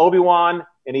Obi-Wan,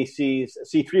 and he sees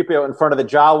C-3PO in front of the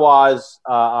Jawa's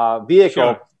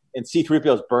vehicle, Sure. and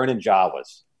C-3PO's burning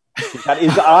Jawas. He's got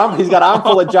his arm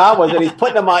full of Jawas, and he's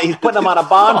putting them on a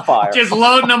bonfire. Just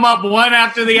loading them up one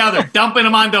after the other, dumping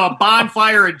them onto a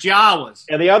bonfire of Jawas.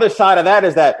 And the other side of that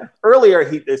is that earlier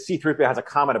C-3PO has a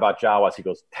comment about Jawas. He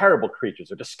goes, terrible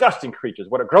creatures or disgusting creatures,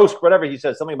 whatever he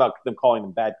says, something about them calling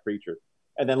them bad creatures.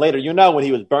 And then later, when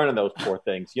he was burning those poor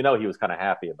things, he was kind of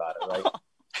happy about it, right?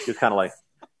 He was kind of like,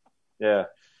 yeah.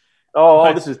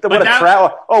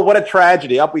 What a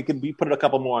tragedy. We put a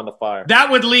couple more on the fire.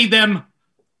 That would lead them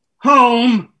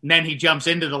home. And then he jumps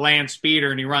into the land speeder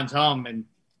and he runs home, and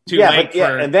then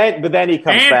he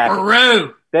comes back.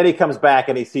 Peru. Then he comes back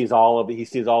and he sees all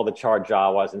the charred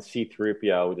Jawas and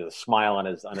C-3PO with a smile on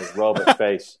his robot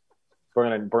face,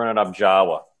 burning up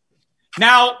Jawa.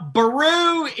 Now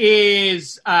Beru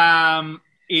is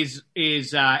Anakin's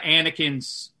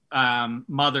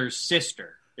mother's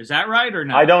sister. Is that right or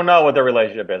no? I don't know what the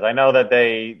relationship is. I know that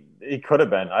he could have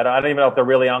been. I don't even know if they're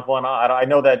really uncle and aunt. I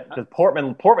know that because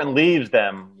Portman leaves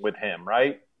them with him,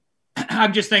 right?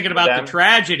 I'm just thinking about the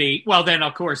tragedy. Well, then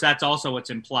of course that's also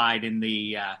what's implied in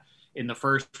the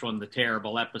first one, the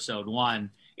terrible Episode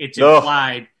 1. It's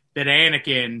implied that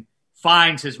Anakin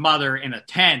finds his mother in a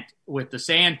tent with the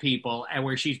Sand People, and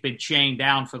where she's been chained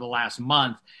down for the last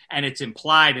month, and it's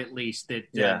implied at least that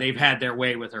they've had their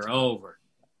way with her over.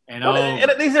 And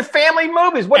these are family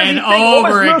movies. What did he think? Over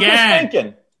what was Lucas again.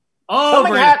 thinking?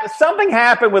 Something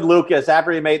happened with Lucas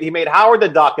after he made Howard the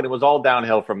Duck, and it was all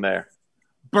downhill from there.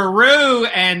 Beru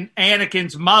and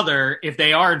Anakin's mother, if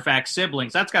they are in fact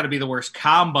siblings, that's got to be the worst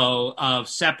combo of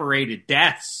separated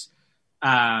deaths,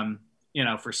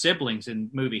 for siblings in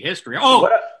movie history.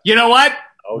 You know what?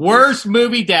 Worst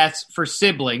movie deaths for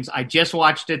siblings. I just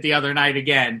watched it the other night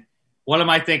again. What am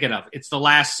I thinking of? It's the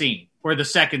last scene. Or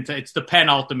it's the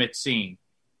penultimate scene.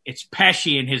 It's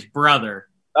Pesci and his brother.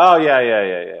 Oh,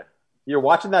 yeah. You're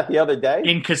watching that the other day?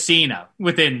 In Casino,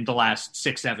 within the last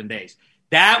 6-7 days.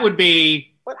 That would be...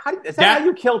 Is that how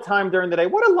you kill time during the day?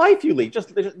 What a life you lead. You're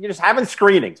just having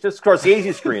screenings. Just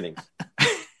Scorsese screenings.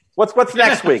 What's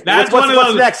next week?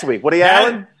 What's next week? Woody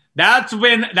Allen? That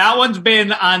one's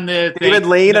been on the... David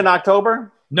Lean in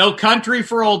October? No Country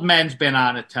for Old Men's been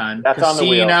on a ton. That's on the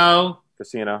wheel.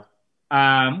 Casino.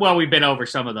 Well, we've been over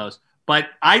some of those. But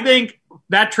I think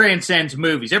that transcends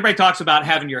movies. Everybody talks about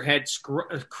having your head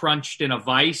crunched in a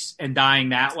vice and dying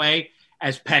that way,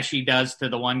 as Pesci does to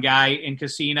the one guy in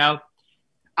Casino.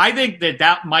 I think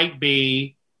that might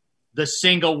be the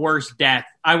single worst death.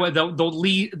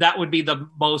 That would be the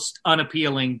most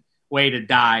unappealing way to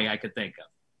die I could think of.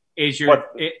 Is your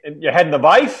head in the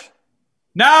vice?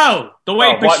 No, the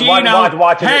way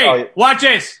Pacino. Watch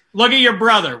this. Look at your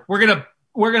brother. We're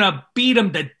gonna beat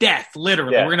him to death.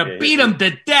 Literally, we're gonna beat him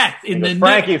to death in the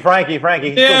Frankie. He's still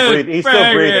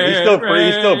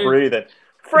breathing.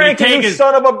 Frankie, you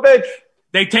son of a bitch.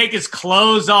 They take his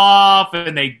clothes off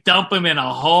and they dump him in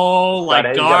a hole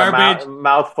like garbage.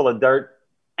 Mouthful of dirt.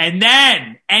 And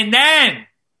then,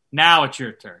 now it's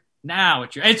your turn.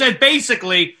 It's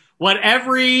basically what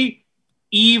every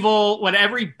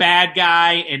bad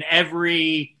guy in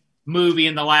every movie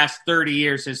in the last 30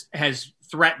 years has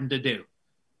threatened to do.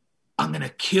 I'm going to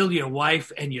kill your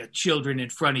wife and your children in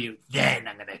front of you. Then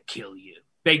I'm going to kill you.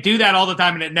 They do that all the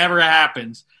time and it never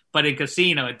happens. But in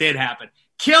Casino, it did happen.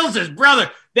 Kills his brother.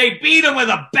 They beat him with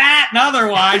a bat and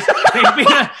otherwise. They beat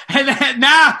him, and then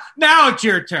now it's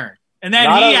your turn. And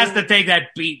then he has to take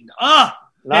that beating.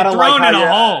 Thrown in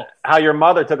a hole. How your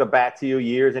mother took a bat to you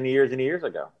years and years and years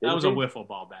ago. That was a wiffle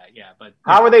ball bat, yeah. But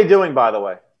how are they doing, by the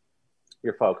way,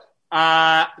 your folks?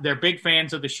 They're big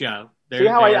fans of the show. See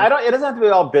how it doesn't have to be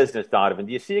all business, Donovan.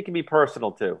 Do you see it can be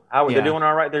personal too? They're doing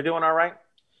all right? They're doing all right?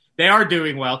 They are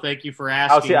doing well. Thank you for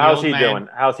asking. How's he doing?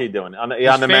 How's he doing? On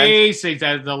the face, he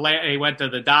went to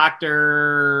the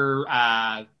doctor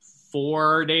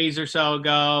 4 days or so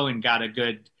ago and got a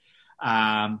good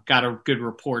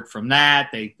report from that.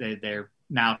 They're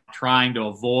now trying to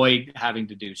avoid having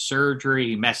to do surgery.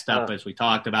 He messed up, as we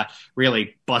talked about,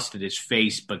 really busted his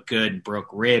face, but good, broke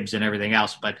ribs and everything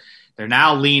else. But they're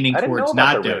now leaning towards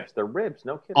not doing it. The ribs,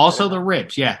 no kidding. Also the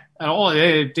ribs, yeah.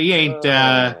 He ain't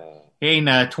a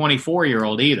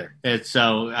 24-year-old either. It's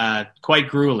so quite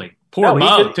grueling. Poor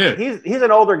Mo, too. He's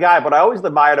an older guy, but I always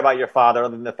admired about your father,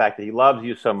 other than the fact that he loves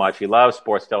you so much, he loves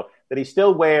sports still, that he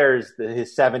still wears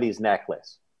his 70s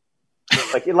necklace.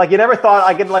 Like you never thought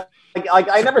I could like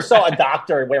I never saw a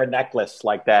doctor wear a necklace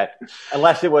like that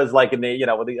unless it was like in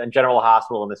the General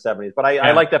Hospital in the 70s. But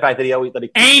I like the fact that he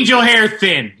angel hair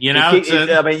thin.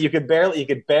 I mean, you could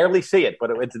barely see it,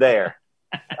 but it's there.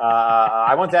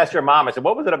 I once asked your mom. I said,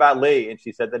 "What was it about Lee?" And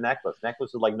she said, "The necklace.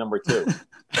 Necklace was like number 2."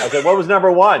 I said, "What was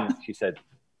number 1?" She said,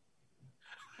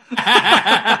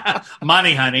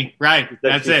 "Money, honey." Right.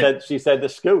 That's it. She said the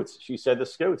scoots. She said the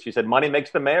scoots. She said money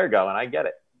makes the mayor go, and I get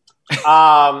it.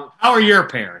 How are your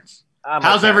parents?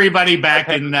 How's everybody back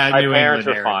in New England? My parents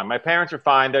are fine. My parents are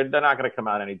fine. They're not going to come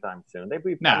out anytime soon. I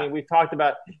mean, we've talked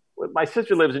about. My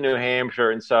sister lives in New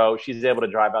Hampshire, and so she's able to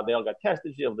drive out. They all got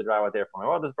tested. She's able to drive out there for my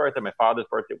mother's birthday, my father's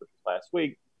birthday, which was last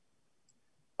week.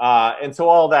 And so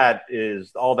all that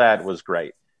was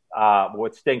great.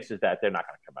 What stinks is that they're not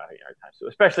going to come out here anytime soon.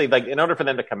 Especially like in order for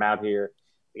them to come out here,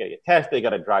 they got to get tested. They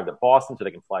got to drive to Boston so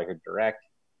they can fly here direct.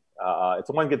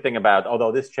 It's one good thing about,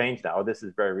 although this changed now, this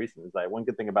is very recent. It's like one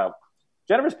good thing about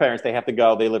Jennifer's parents, they have to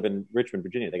go. They live in Richmond,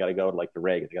 Virginia. They got to go to like the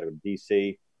Reagan. They got to go to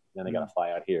DC. Then they got to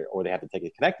fly out here, or they have to take a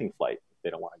connecting flight if they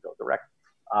don't want to go direct.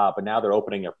 But now they're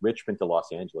opening up Richmond to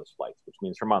Los Angeles flights, which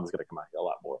means her mom's going to come out here a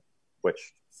lot more.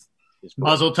 Which is cool.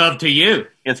 Muzzle tough to you.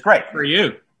 It's great for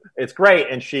you. It's great,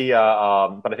 and she.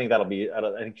 But I think that'll be. I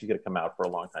think she's going to come out for a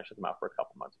long time. She'll come out for a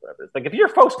couple months, whatever. It's like if your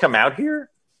folks come out here,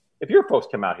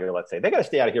 let's say they got to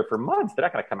stay out of here for months. They're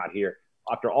not going to come out here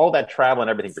after all that travel and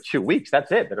everything for 2 weeks.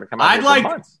 That's it. They're going to come out here for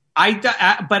months.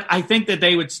 But I think that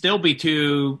they would still be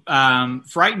too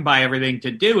frightened by everything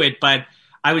to do it. But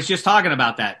I was just talking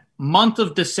about that month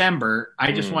of December.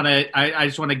 I just want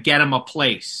to get them a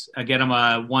place, get them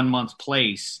a 1 month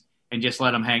place, and just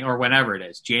let them hang, or whenever it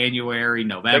is, January,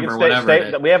 November, whatever.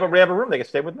 It is. We have a room. They can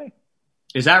stay with me.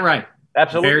 Is that right?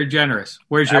 Absolutely. Very generous.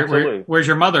 Where's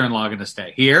your mother-in-law going to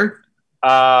stay? Here? No.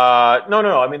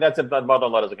 I mean, the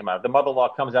mother-in-law doesn't come out. The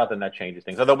mother-in-law comes out, then that changes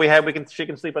things. Although she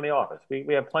can sleep in the office.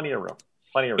 We have plenty of room.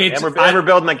 And we're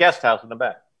building a guest house in the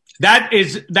back.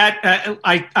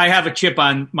 I have a chip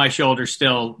on my shoulder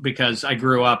still because I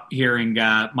grew up hearing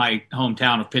my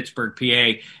hometown of Pittsburgh,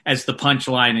 PA, as the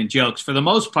punchline in jokes. For the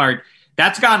most part,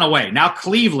 that's gone away. Now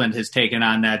Cleveland has taken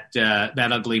on that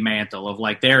ugly mantle of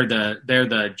like they're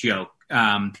the joke.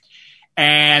 Why?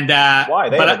 They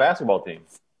have a basketball team.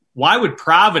 Why would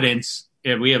Providence?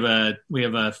 We have a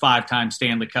 5-time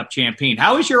Stanley Cup champion.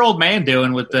 How is your old man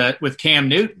doing with Cam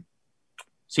Newton?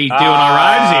 Is he doing all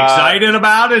right? Is he excited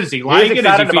about it? Is he like it? He's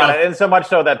excited about it, and so much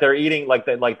so that they're eating like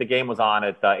the game was on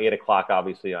at 8:00,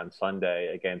 obviously on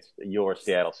Sunday against your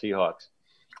Seattle Seahawks.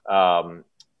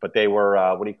 But they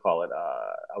were what do you call it?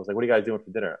 I was like, "What are you guys doing for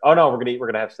dinner?" Oh no, we're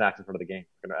gonna have snacks in front of the game,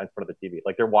 in front of the TV.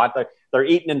 Like they're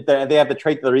eating, they have the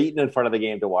trait they're eating in front of the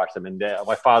game to watch them. And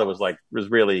my father was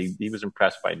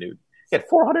impressed by Newton. He had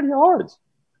 400 yards.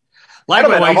 Like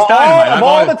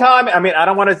all the time. I mean, I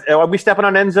don't want to. Are we stepping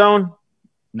on end zone?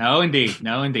 No,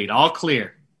 indeed. All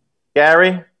clear.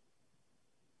 Gary?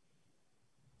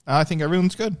 I think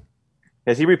everyone's good.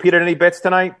 Has he repeated any bits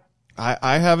tonight?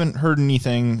 I haven't heard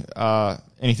anything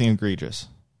egregious.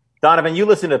 Donovan, you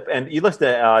listen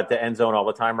to End Zone all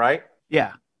the time, right?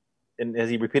 Yeah. And is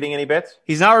he repeating any bits?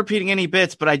 He's not repeating any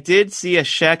bits, but I did see a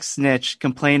Sheck snitch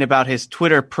complain about his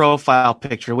Twitter profile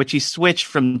picture, which he switched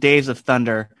from Days of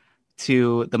Thunder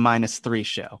to the -3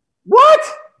 show. What?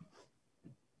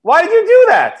 Why did you do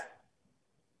that?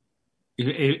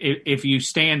 If you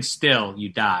stand still, you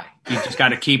die. You just got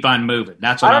to keep on moving.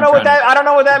 That's what I don't know what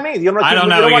that means. I don't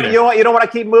know either. You don't want to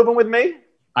keep moving with me?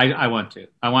 I want to.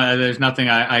 There's nothing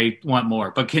I want more.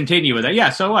 But continue with that.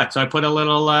 Yeah. So what? So I put a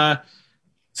little.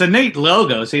 It's a neat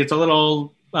logo. See, it's a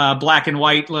little black and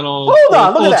white little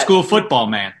old school football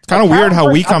man. It's kind of weird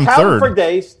how we come third. For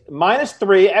days,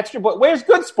 -3 extra. Where's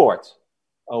Good Sports?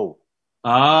 Oh.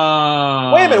 Wait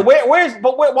a minute.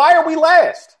 Why are we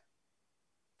last?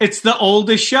 It's the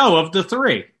oldest show of the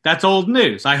 3. That's old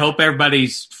news. I hope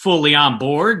everybody's fully on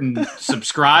board and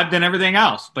subscribed and everything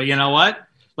else. But you know what?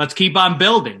 Let's keep on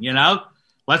building,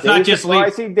 Let's not just leave. I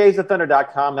see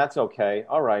DaysOfThunder.com. That's okay.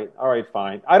 All right,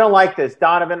 fine. I don't like this.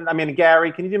 Donovan,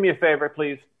 Gary, can you do me a favor,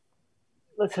 please?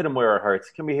 Let's hit him where it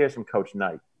hurts. Can we hear some Coach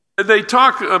Knight? They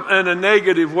talk in a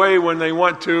negative way when they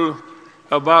want to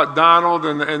about Donald,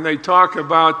 and they talk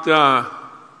about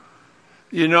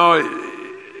you know,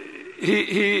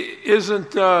 he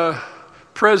isn't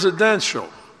presidential.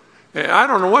 I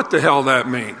don't know what the hell that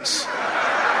means.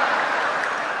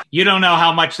 You don't know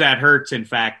how much that hurts, in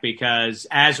fact, because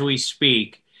as we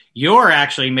speak, you're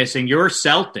actually missing your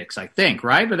Celtics, I think,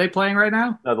 right? Are they playing right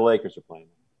now? No, the Lakers are playing.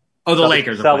 Oh, the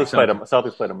Lakers are playing.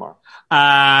 Celtics play tomorrow.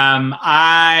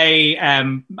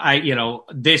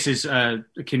 This is a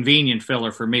convenient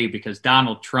filler for me because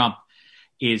Donald Trump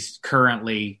is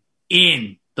currently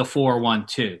in the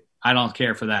 412. I don't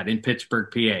care for that, in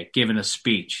Pittsburgh, PA, giving a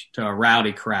speech to a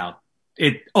rowdy crowd.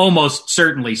 It almost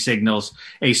certainly signals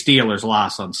a Steelers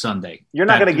loss on Sunday. You're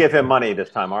not going to give him money this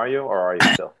time, are you? Or are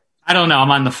you still? I don't know.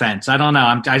 I'm on the fence. I don't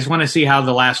know. I just want to see how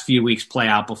the last few weeks play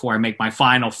out before I make my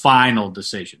final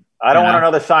decision. I don't want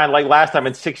another sign like last time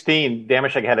in 2016.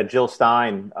 Damashek had a Jill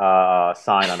Stein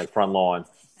sign on the front lawn.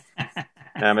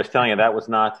 And I'm just telling you, that was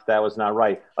not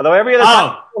right. Although every other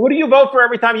time, who do you vote for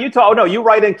every time you talk? Oh, no, you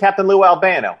write in Captain Lou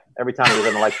Albano every time there's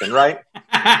an election, right?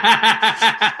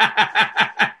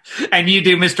 And you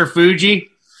do Mr. Fuji?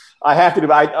 I have to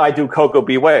do. I do Coco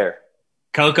Beware.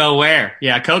 Coco Ware.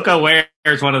 Yeah, Coco Ware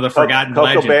is one of the forgotten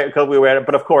legends. Coco Ware,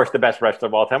 but of course, the best wrestler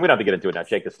of all time. We don't have to get into it now,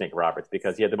 Jake the Snake Roberts,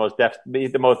 because he had the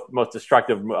most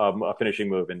destructive finishing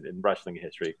move in wrestling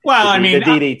history. Well, the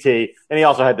DDT, and he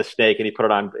also had the snake, and he put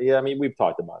it on. Yeah, I mean, we've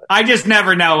talked about it. I just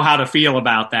never know how to feel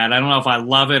about that. I don't know if I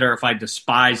love it or if I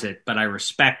despise it, but I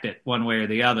respect it one way or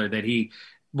the other. That it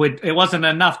wasn't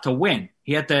enough to win.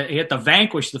 He had to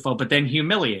vanquish the foe, but then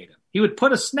humiliate him. He would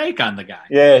put a snake on the guy.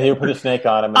 Yeah, he would put a snake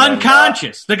on him.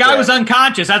 Unconscious. The guy was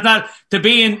unconscious. That's not to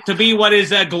be what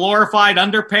is glorified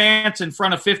underpants in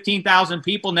front of 15,000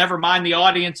 people. Never mind the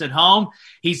audience at home.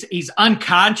 He's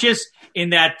unconscious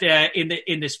in that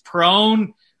in this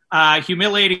prone,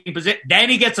 humiliating position. Then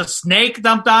he gets a snake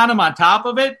dumped on him on top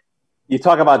of it. You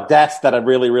talk about deaths that have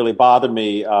really, really bothered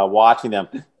me watching them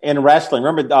in wrestling.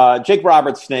 Remember, Jake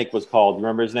Roberts' snake was called.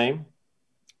 Remember his name?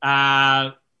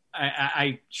 I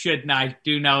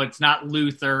do know it's not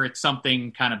Luther. It's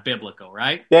something kind of biblical,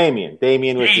 right? Damien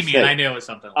was the snake. I knew it was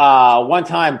something. Like one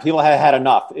time, people had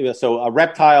enough. So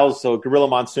reptiles. So Gorilla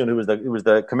Monsoon, who was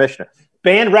the commissioner,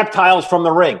 banned reptiles from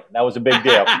the ring. That was a big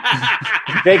deal.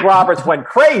 Jake Roberts went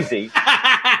crazy.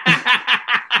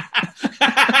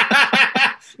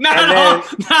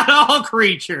 Not all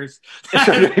creatures.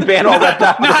 Ban all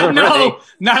reptiles.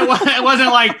 It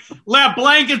wasn't like a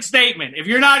blanket statement. If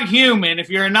you're not human,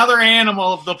 if you're another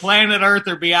animal of the planet Earth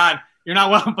or beyond, you're not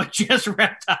welcome, but just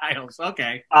reptiles.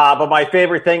 Okay. But my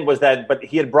favorite thing was but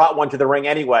he had brought one to the ring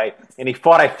anyway, and he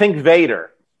fought, I think,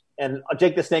 Vader. And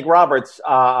Jake the Snake Roberts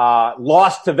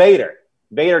lost to Vader.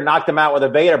 Vader knocked him out with a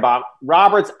Vader bomb.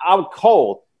 Roberts out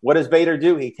cold. What does Vader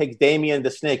do? He takes Damien the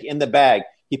Snake in the bag.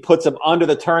 He puts him under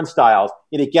the turnstiles,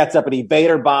 and he gets up and he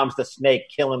Vader bombs the snake,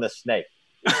 killing the snake.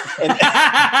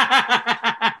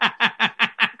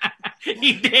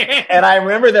 He did. And I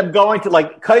remember them going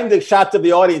to cutting the shots of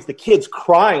the audience, the kids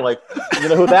crying, you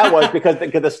know who that was because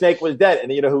the snake was dead. And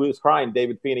you know who was crying?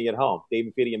 David Feeney at home.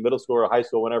 David Feeney in middle school or high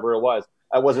school, whenever it was.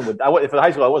 For the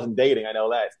high school, I wasn't dating. I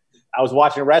know that. I was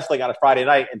watching wrestling on a Friday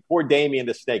night, and poor Damien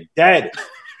the Snake dead.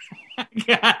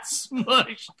 Got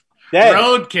smushed. Dead.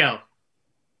 Roadkill.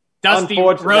 Dusty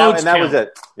Roadkill. And that was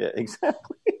it. Yeah,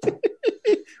 exactly.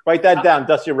 Write that down.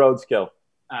 Dusty Roadkill.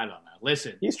 I don't know.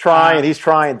 Listen, he's trying,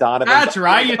 Donovan. That's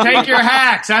right. You take your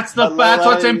hacks. That's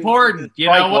what's important. You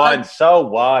know what? So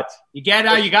what? You got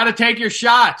to take your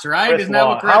shots, right? Isn't that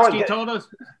what Gretzky told us?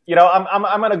 You know,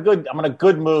 I'm in a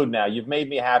good mood now. You've made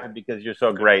me happy because you're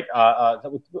so great.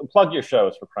 Plug your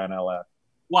shows for crying out loud.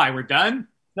 Why, we're done?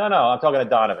 No, I'm talking to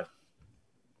Donovan.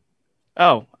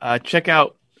 Oh, check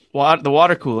out the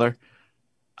Water Cooler.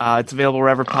 It's available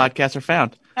wherever podcasts are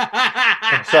found.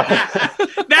 That's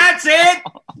it.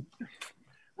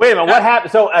 Wait a minute, what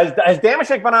happened? So has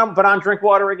Damashek been on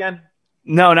Drinkwater again?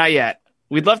 No, not yet.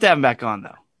 We'd love to have him back on,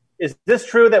 though. Is this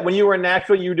true that when you were in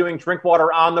Nashville, you were doing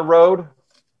Drinkwater on the road?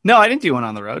 No, I didn't do one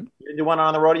on the road. You didn't do one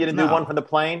on the road? You didn't do one from the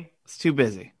plane? It's too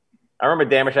busy. I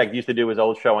remember Damashek used to do his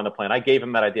old show on the plane. I gave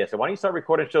him that idea. I said, why don't you start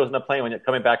recording shows on the plane when you're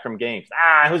coming back from games?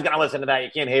 Who's going to listen to that?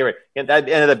 You can't hear it. And that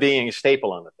ended up being a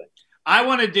staple on the thing. I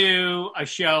want to do a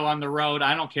show on the road.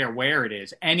 I don't care where it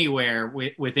is, anywhere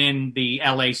within the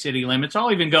LA city limits.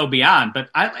 I'll even go beyond, but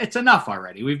it's enough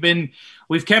already.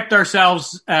 We've kept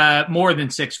ourselves more than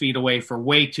 6 feet away for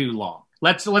way too long.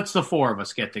 Let's the four of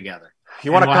us get together.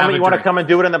 You want to come? You want to come and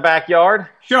do it in the backyard?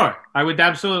 Sure, I would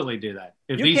absolutely do that.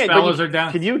 If these fellows are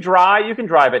down, can you drive? You can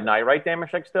drive at night, right,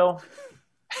 Damashek? Still?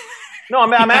 No,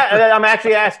 I'm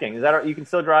actually asking. Is that you can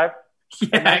still drive?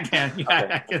 Yeah, I can.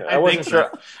 Yeah, okay. I wasn't sure.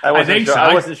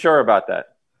 I wasn't sure about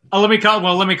that. Let me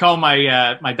call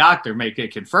my my doctor, make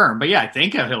it confirm. But yeah, I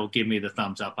think he'll give me the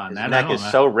thumbs up on that. His neck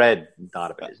is so red,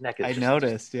 Donovan. His neck is. I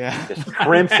noticed. Yeah, just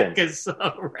crimson. Neck is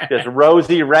so red. Just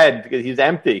rosy red because he's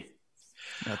empty.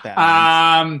 Not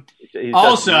that He's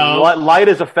also, light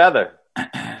as a feather.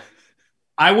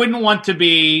 I wouldn't want to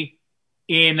be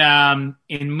in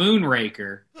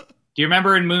Moonraker. Do you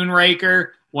remember in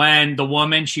Moonraker when the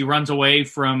woman, she runs away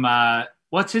from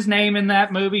what's his name in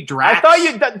that movie? Drax.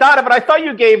 Donovan, I thought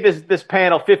you gave this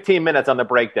panel 15 minutes on the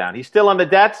breakdown. He's still on the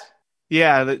debts?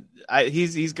 Yeah,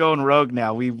 he's going rogue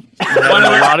now. We had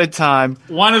a lot of time.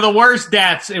 One of the worst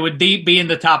deaths, it would be in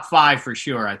the top 5 for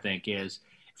sure, I think, is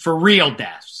for real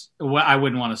deaths. I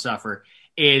wouldn't want to suffer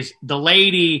is the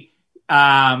lady,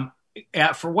 for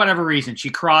whatever reason,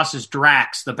 she crosses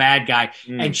Drax, the bad guy,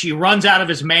 and she runs out of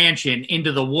his mansion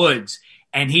into the woods,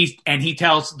 and he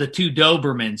tells the 2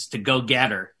 Dobermans to go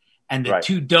get her, and the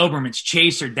 2 Dobermans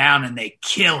chase her down and they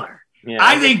kill her. Yeah,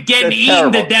 I think getting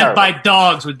eaten to death by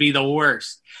dogs would be the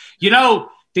worst. You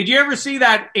know, did you ever see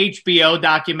that HBO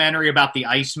documentary about the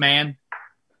Iceman?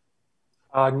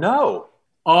 No.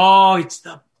 Oh, he's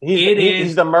the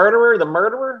murderer. The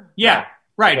murderer. Yeah,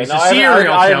 right. Okay, he's a serial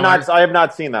killer. I have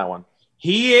not seen that one.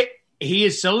 He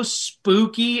is so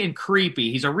spooky and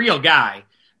creepy. He's a real guy,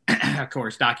 of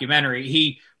course. Documentary.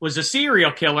 He was a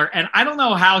serial killer, and I don't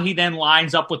know how he then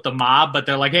lines up with the mob. But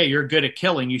they're like, "Hey, you're good at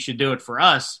killing. You should do it for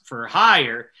us for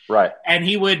hire." Right. And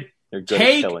he would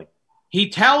take. He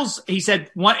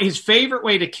said his favorite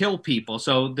way to kill people.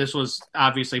 So this was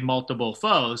obviously multiple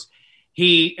foes.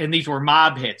 And these were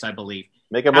mob hits, I believe.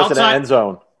 Make him listen to End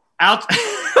Zone.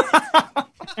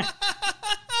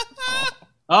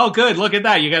 Oh, good. Look at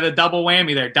that. You got a double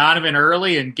whammy there. Donovan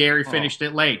early and Gary finished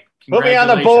it late. Put me on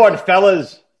the board,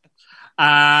 fellas.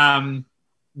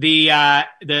 The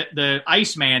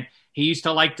Iceman, he used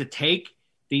to like to take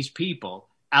these people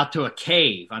out to a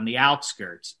cave on the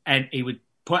outskirts, and he would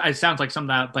put, it sounds like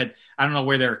something, but I don't know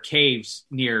where there are caves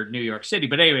near New York City.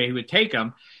 But anyway, he would take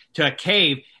them to a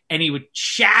cave, and he would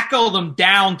shackle them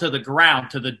down to the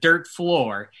ground, to the dirt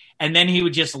floor, and then he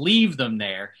would just leave them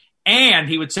there. And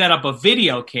he would set up a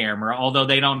video camera, although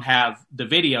they don't have the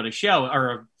video to show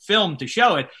or a film to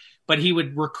show it, but he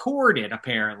would record it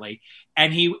apparently.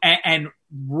 And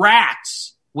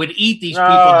rats would eat these people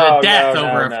to death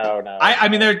I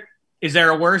mean, is there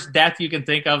a worse death you can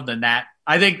think of than that?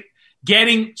 I think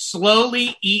getting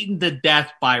slowly eaten to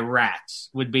death by rats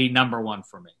would be number 1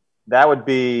 for me. That would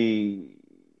be.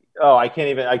 Oh, I can't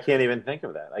even think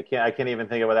of that. I can't even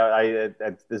think of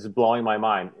that. This is blowing my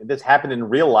mind. This happened in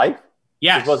real life?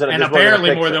 Yes, and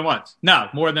apparently more than once. No,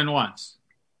 more than once.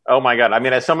 Oh my God. I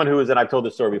mean, as someone and I've told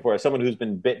this story before, as someone who's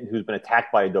been bitten, who's been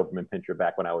attacked by a Doberman pinscher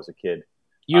back when I was a kid.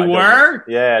 You were?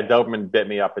 Doberman bit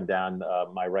me up and down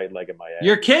my right leg and my ass.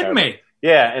 You're kidding me.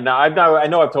 Yeah, and I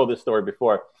know I've told this story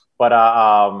before, but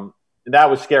that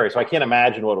was scary. So I can't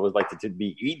imagine what it was like to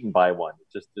be eaten by one.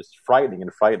 It's just frightening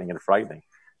and frightening and frightening.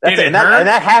 And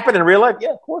that happened in real life?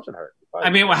 Yeah, of course it hurt.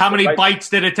 I mean, how many bites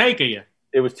did it take of you?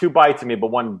 It was 2 bites of me, but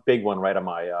one big one right on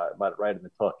my right in the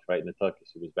tuck. It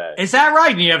was bad. Is that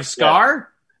right? And you have a scar?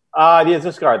 Yeah, there's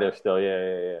a scar there still.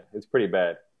 Yeah. It's pretty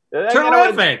bad. Terrific.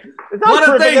 It's not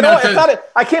what a thing.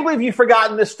 I can't believe you've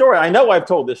forgotten this story. I know I've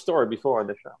told this story before on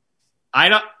the show. I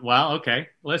don't. Well, okay.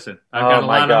 Listen, I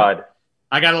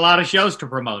got a lot of shows to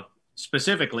promote.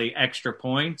 Specifically, Extra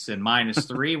Points and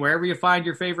 -3. Wherever you find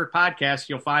your favorite podcast,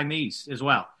 you'll find these as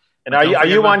well. And are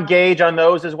you on Gauge on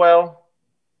those as well?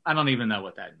 I don't even know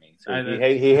what that means.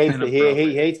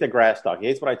 He hates the grass talk. He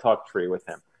hates when I talk tree with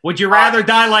him. Would you rather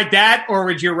die like that, or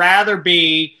would you rather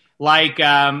be like?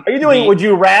 Are you doing? Would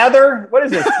you rather? What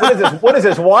is this? What is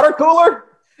this? Water cooler?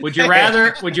 Would you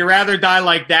rather die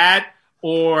like that,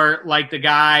 or like the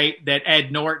guy that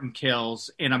Ed Norton kills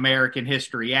in American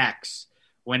History X?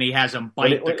 When he has him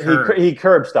bite the curb. He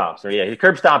curb stomps her. Yeah, he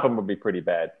curb stomp him would be pretty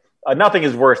bad. Nothing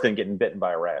is worse than getting bitten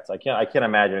by rats. I can't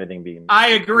imagine anything being. I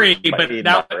agree, but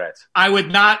I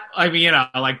would not. I mean,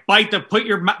 like put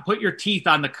your teeth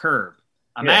on the curb.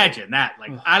 Imagine that. Like,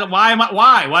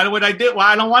 why would I do?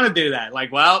 Why I don't want to do that.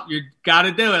 Like, well, you got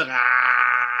to do it.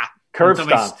 Curb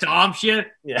stomps you.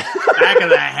 Yeah, back of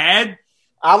the head.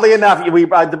 Oddly enough,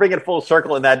 to bring it full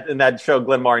circle in that show,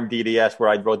 Glenn Martin DDS, where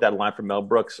I wrote that line from Mel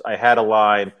Brooks, I had a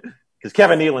line because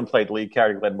Kevin Nealon played the lead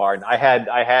character, Glenn Martin. I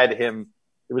had him.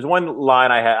 There was one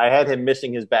line I had him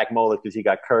missing his back mullet because he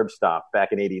got curb stomped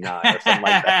back in '89 or something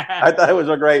like that. I thought it was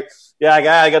a great. Yeah,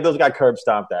 I got those got curb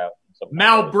stomped out.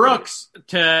 Mel Brooks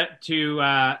to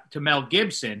Mel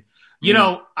Gibson. You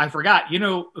know, I forgot. You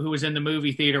know who was in the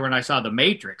movie theater when I saw The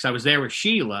Matrix? I was there with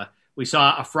Sheila. We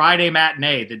saw a Friday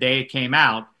matinee the day it came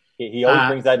out. He always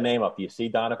brings that name up. You see,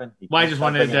 Donovan? Well, I just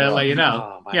wanted to let you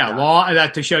know.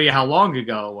 To show you how long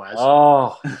ago it was.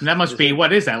 Oh. And that must be,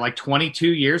 what is that, like 22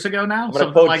 years ago now? I'm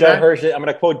going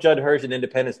to quote Judd Hirsch in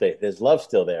Independence Day. There's love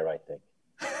still there, I think.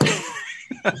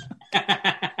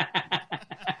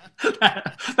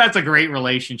 That's a great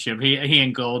relationship. He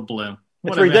and Goldblum.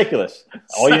 It's ridiculous.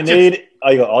 All you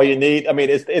need. I mean,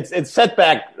 it's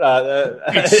setback.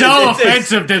 It's so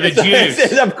offensive to the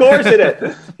Jews. Of course it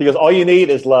is. He goes, all you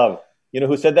need is love. You know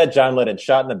who said that? John Lennon,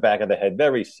 shot in the back of the head.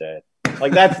 Very sad.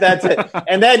 Like that's it.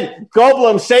 And then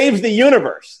Goldblum saves the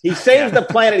universe. He saves the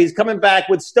planet. He's coming back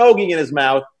with Stogie in his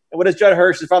mouth. And what does Judd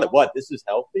Hirsch's father? What? This is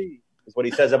healthy. Is what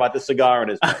he says about the cigar in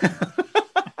his mouth.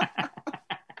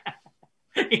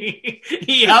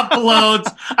 He uploads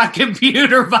a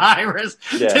computer virus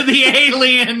to the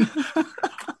alien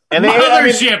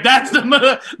mothership.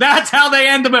 That's how they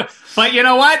end the movie. But you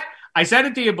know what? I said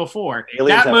it to you before.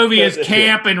 That movie is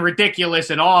camp and ridiculous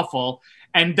and awful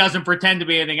and doesn't pretend to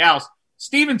be anything else.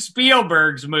 Steven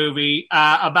Spielberg's movie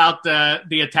about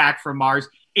the attack from Mars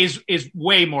is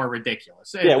way more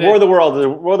ridiculous. Yeah, War of the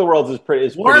Worlds is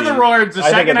pretty. War of the Worlds, the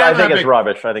second half. I think it's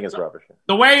rubbish.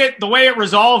 The way it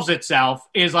resolves itself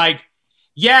is like,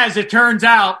 as it turns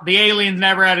out, the aliens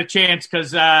never had a chance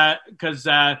because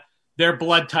their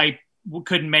blood type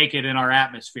couldn't make it in our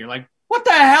atmosphere. Like, what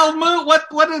the hell? What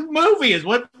a movie is?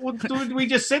 What did we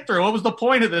just sit through? What was the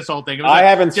point of this whole thing? I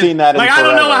haven't seen that. Like, I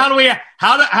don't know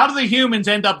how do the humans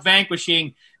end up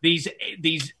vanquishing these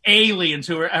aliens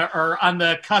who are on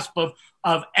the cusp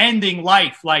of ending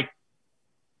life? Like,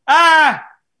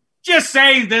 just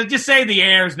say the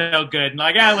air's no good. And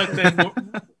like,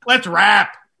 let's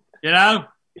wrap. You know.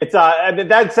 It's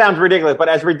that sounds ridiculous, but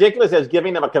as ridiculous as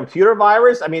giving them a computer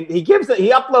virus, I mean, he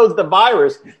uploads the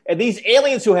virus, and these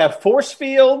aliens who have force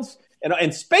fields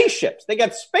and spaceships, they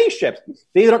got spaceships.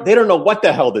 They don't know what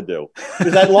the hell to do.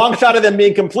 There's that long shot of them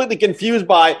being completely confused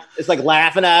by it's like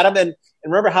laughing at him. And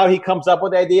remember how he comes up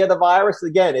with the idea of the virus?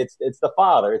 Again, it's the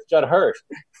father, it's Judd Hirsch,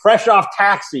 fresh off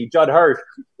Taxi. Judd Hirsch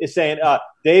is saying,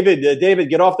 David,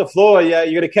 get off the floor. Yeah,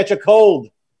 you're gonna catch a cold.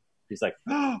 He's like.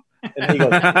 And he goes,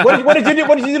 what did you do?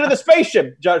 What did you do to the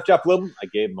spaceship, Jeff Goldblum? I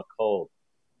gave him a cold.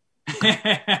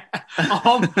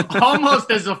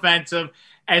 Almost as offensive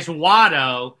as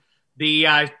Watto,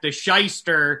 the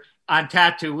shyster on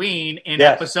Tatooine in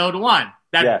episode 1.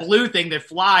 That blue thing that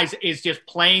flies is just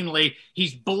plainly,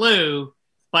 he's blue,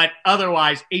 but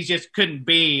otherwise he just couldn't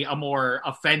be a more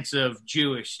offensive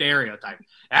Jewish stereotype.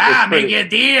 Make you a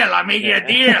deal. I make you a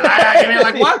deal.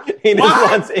 Like, what? He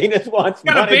just wants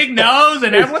got a big nose,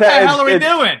 and what the hell are we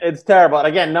doing? It's terrible. And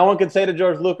again, no one can say to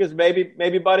George Lucas, maybe,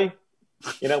 buddy.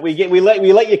 You know, we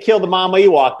let you kill the Mama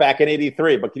Ewok back in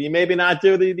 '83, but can you maybe not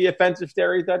do the offensive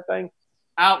stereotype thing?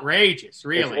 Outrageous,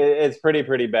 really. It's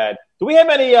pretty bad. Do we have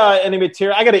any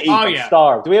material? I got to eat. I'm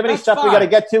starved. Do we have any stuff we got to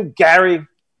get to, Gary?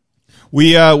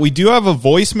 We do have a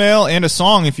voicemail and a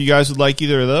song if you guys would like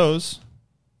either of those.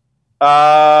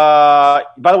 By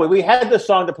the way, we had this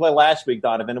song to play last week,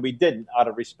 Donovan, and we didn't out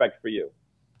of respect for you.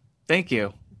 Thank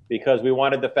you. Because we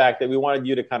wanted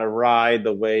you to kind of ride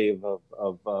the wave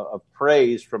of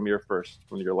praise from your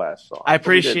last song. I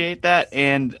appreciate that,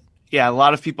 and a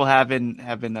lot of people have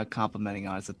been complimenting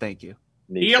on it. So thank you.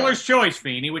 Dealer's choice,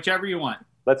 Feeney, whichever you want.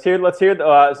 Let's hear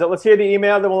the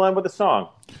email. Then we'll end with the song.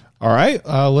 All right,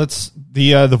 let's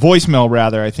the voicemail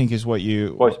rather. I think is what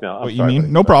you mean. Buddy.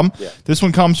 No problem. Yeah. This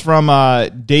one comes from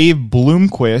Dave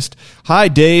Bloomquist. Hi,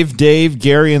 Dave,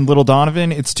 Gary, and Little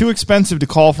Donovan. It's too expensive to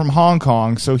call from Hong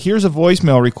Kong, so here's a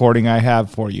voicemail recording I have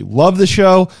for you. Love the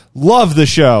show.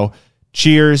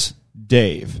 Cheers,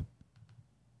 Dave.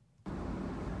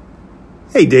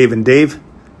 Hey, Dave and Dave.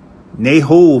 Nei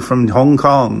ho from Hong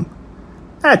Kong.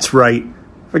 That's right.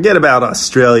 Forget about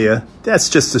Australia. That's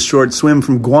just a short swim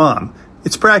from Guam.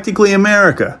 It's practically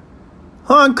America.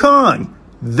 Hong Kong.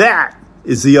 That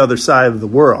is the other side of the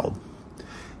world.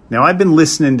 Now, I've been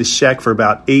listening to Sheck for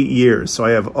about 8 years, so I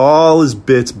have all his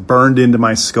bits burned into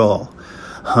my skull.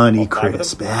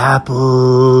 Honeycrisp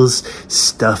apples,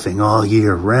 stuffing all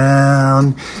year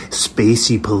round,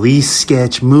 spacey police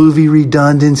sketch movie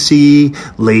redundancy,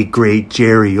 late great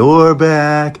Jerry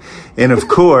Orbach, and of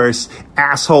course,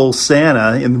 asshole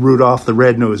Santa in Rudolph the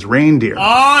Red-Nosed Reindeer.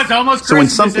 Oh, it's almost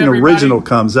Christmas, so when something original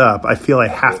comes up, I feel I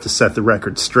have to set the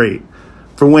record straight.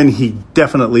 For when he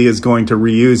definitely is going to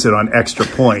reuse it on extra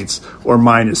points, or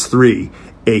 -3,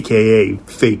 aka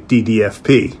fake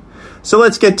DDFP. So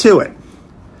let's get to it.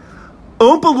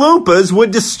 Oompa Loompas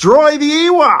would destroy the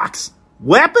Ewoks.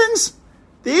 Weapons?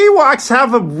 The Ewoks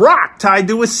have a rock tied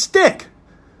to a stick.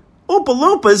 Oompa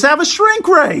Loompas have a shrink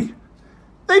ray.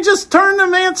 they just turn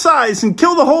them ant-sized and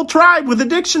kill the whole tribe with a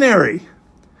dictionary.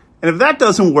 And if that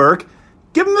doesn't work,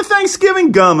 give them the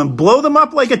Thanksgiving gum and blow them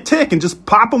up like a tick and just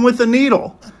pop them with a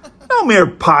needle. No mere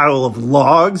pile of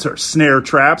logs or snare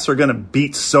traps are going to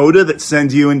beat soda that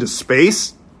sends you into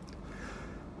space.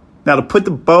 Now, to put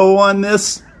the bow on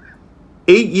this,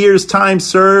 8 years time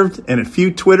served and a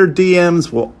few Twitter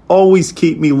DMs will always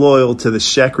keep me loyal to the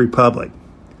Czech Republic.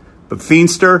 But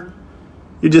Feenster,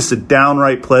 you're just a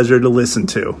downright pleasure to listen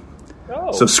to.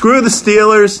 Oh. So screw the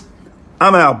Steelers.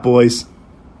 I'm out, boys.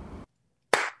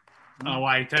 Oh,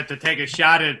 I had to take a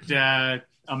shot at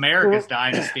America's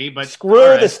dynasty, but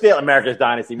screw the Steelers. America's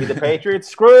dynasty. Be the Patriots.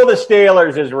 Screw the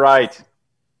Steelers is right.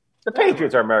 The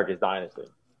Patriots are America's dynasty.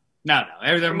 No,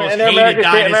 they're their most hated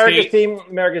dynasty.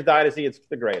 America's dynasty. It's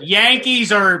the greatest.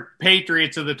 Yankees or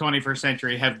Patriots of the 21st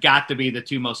century have got to be the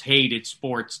two most hated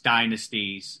sports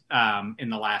dynasties in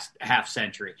the last half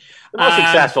century. The most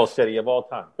successful city of all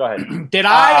time. Go ahead. Did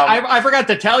I forgot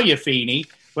to tell you, Feeney,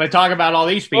 when I talk about all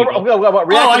these people.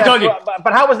 I told you.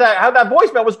 But how was that? How that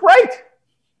voicemail was great.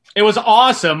 It was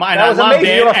awesome. And that was I loved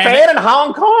amazing. it. You're a fan in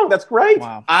Hong Kong. That's great.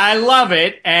 Wow. I love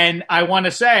it. And I want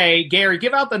to say, Gary,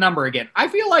 give out the number again. I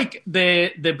feel like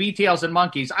the BTLs and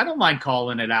Monkeys, I don't mind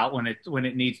calling it out when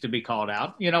it needs to be called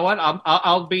out. You know what?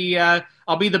 I'll be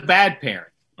the bad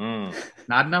parent.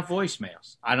 Not enough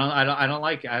voicemails. I don't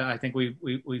like it. I think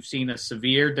we've seen a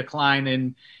severe decline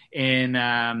in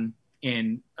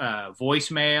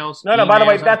voicemails. No, by the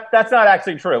way, that's not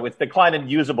actually true. It's decline in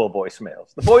usable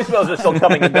voicemails. The voicemails are still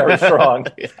coming in very strong.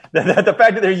 The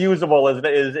fact that they're usable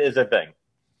is a thing.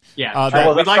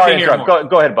 Yeah, we'd like to hear more.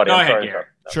 Go ahead, buddy. Go ahead, Gary.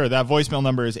 Sure, that voicemail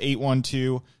number is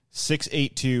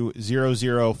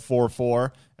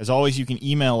 812-682-0044. As always, you can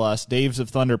email us,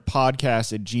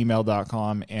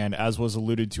 davesofthunder.podcast@gmail.com. And as was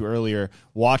alluded to earlier,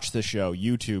 watch the show,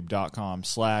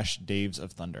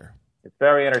 youtube.com/davesofthunder. It's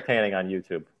very entertaining on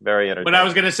YouTube. Very entertaining. But I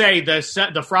was going to say,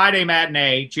 the Friday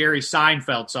matinee, Jerry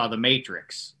Seinfeld saw The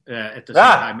Matrix at the same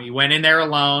time. He went in there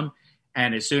alone,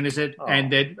 and as soon as it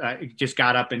ended, he just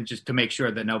got up and just to make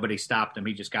sure that nobody stopped him,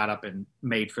 he just got up and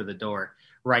made for the door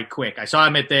right quick. I saw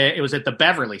him it was at the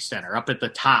Beverly Center, up at the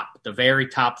top, the very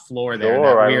top floor there.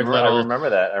 Sure, I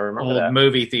remember that old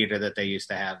movie theater that they used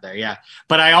to have there. Yeah,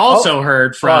 but I also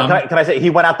heard from. Can I say he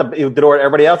went out the door?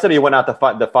 Everybody else did. He went out the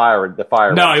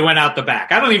fire. No, he went out the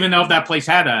back. I don't even know if that place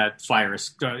had a fire.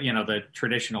 The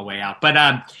traditional way out. But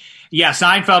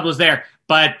Seinfeld was there.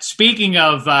 But speaking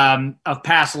of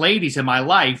past ladies in my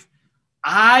life,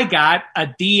 I got a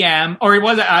DM, or it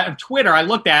was on Twitter. I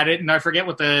looked at it, and I forget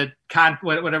what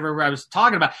whatever I was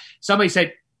talking about. Somebody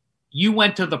said, "You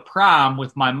went to the prom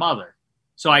with my mother."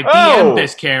 So I DM'd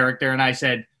this character, and I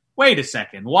said, "Wait a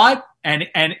second, what?" And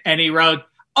he wrote,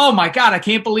 "Oh my God, I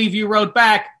can't believe you wrote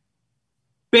back.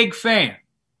 Big fan."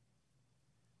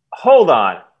 Hold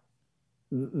on,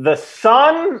 the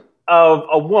son of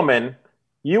a woman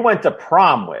you went to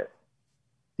prom with.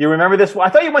 You remember this? I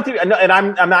thought you went to, and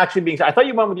I'm actually being. I thought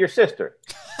you went with your sister.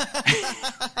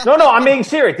 No, I'm being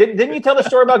serious. Didn't you tell the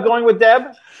story about going with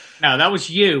Deb? No, that was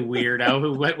you, weirdo,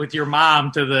 who went with your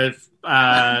mom to the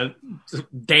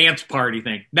dance party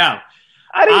thing. No,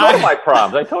 I didn't go to my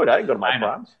proms. I told you I didn't go to my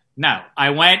proms. No, I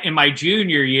went in my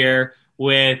junior year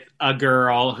with a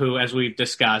girl who, as we've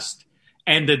discussed,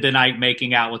 ended the night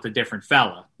making out with a different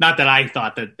fella. Not that I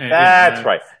thought that. That's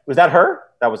right. Was that her?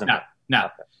 That wasn't her. No.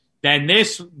 Okay. Then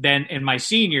in my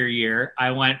senior year, I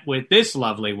went with this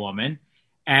lovely woman,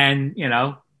 and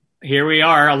here we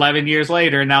are 11 years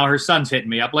later, and now her son's hitting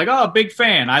me up like, "Oh, big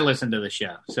fan. I listen to the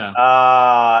show." So,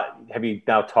 have you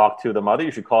now talked to the mother?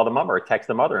 You should call the mom or text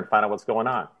the mother and find out what's going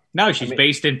on. No, she's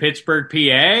based in Pittsburgh,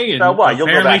 PA, and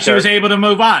apparently she was able to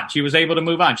move on. She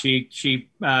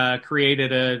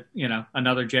created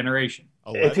another generation.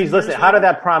 If he's listening, how did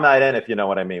that prom night end? If you know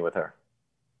what I mean with her.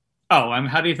 Oh,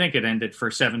 how do you think it ended for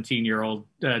 17-year-old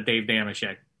Dave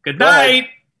Damashek? Good night.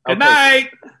 Good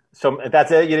night. So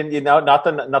that's it. You didn't,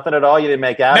 nothing at all. You didn't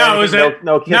make out. No, it was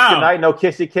no kiss goodnight. No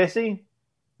kissy.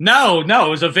 No, it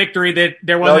was a victory that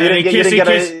there wasn't any kissy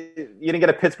kiss. You didn't get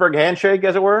a Pittsburgh handshake,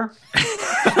 as it were.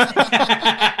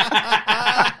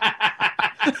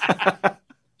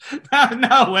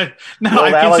 No.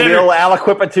 The old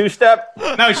Aliquippa two-step.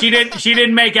 No, she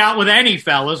didn't make out with any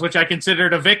fellas, which I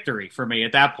considered a victory for me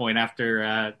at that point.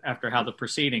 After how the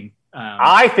proceeding.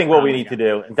 I think what we need to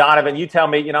do, Donovan, you tell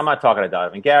me. I'm not talking to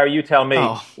Donovan. Gary, you tell me.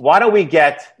 Why don't we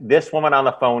get this woman on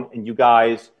the phone and you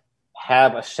guys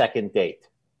have a second date?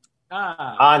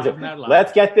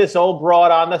 Let's get this old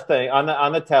broad on the thing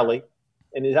on the telly.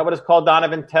 And is that what it's called,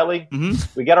 Donovan? Telly? Mm-hmm.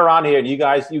 We get her on here, and you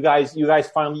guys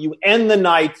finally, you end the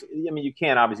night. I mean, you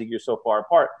can't, obviously, you're so far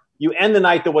apart. you end the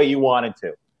night the way you wanted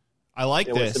to. I like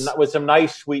this. With some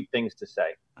nice, sweet things to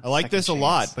say. I like this a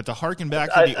lot, but to harken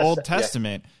back to the Old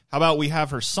Testament, how about we have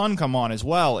her son come on as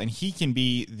well, and he can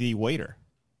be the waiter?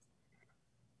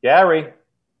 Gary.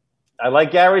 I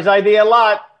like Gary's idea a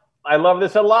lot. I love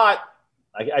this a lot.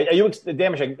 Are you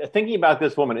thinking about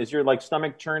this woman? Is your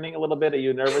stomach churning a little bit? Are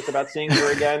you nervous about seeing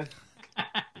her again?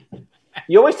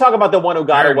 You always talk about the one who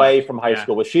got away from high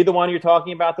school. Was she the one you're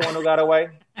talking about? The one who got away?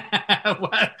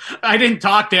 I didn't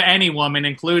talk to any woman,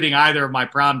 including either of my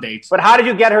prom dates. But how did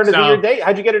you get her to be your date?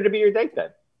 How'd you get her to be your date then?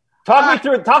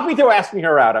 Talk me through asking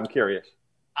her out. I'm curious.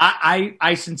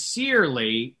 I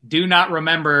sincerely do not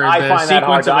remember. I find that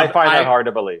hard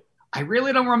to believe. I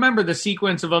really don't remember the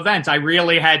sequence of events. I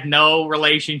really had no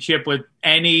relationship with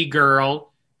any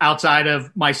girl outside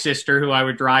of my sister, who I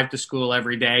would drive to school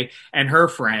every day, and her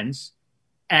friends,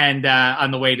 and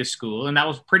on the way to school. And that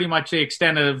was pretty much the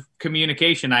extent of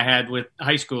communication I had with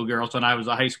high school girls when I was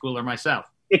a high schooler myself.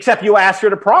 Except you asked her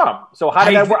to prom. So how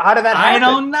did that happen? I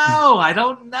don't know. I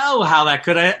don't know how that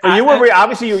could have.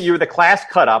 Obviously you were the class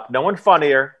cut up. No one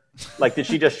funnier. Did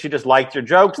she just liked your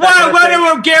jokes?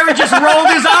 Gary just rolled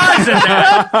his eyes at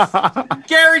that.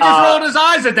 Gary just rolled his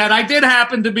eyes at that. I did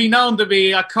happen to be known to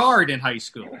be a card in high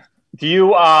school. Do you?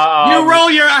 You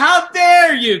roll your. How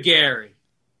dare you, Gary?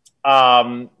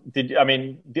 My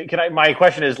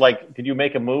question is, did you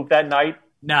make a move that night?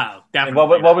 No,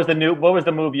 definitely. What was the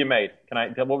move you made?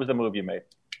 What was the move you made?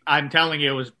 I'm telling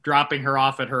you, it was dropping her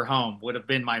off at her home would have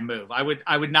been my move. I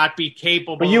would not be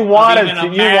capable. But you wanted it.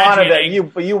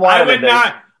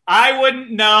 I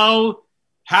wouldn't know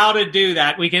how to do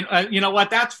that. We can, you know what?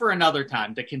 That's for another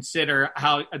time to consider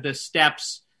how the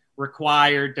steps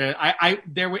required.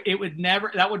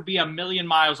 That would be a million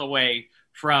miles away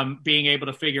from being able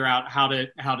to figure out how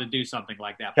to do something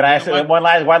like that. Can I ask one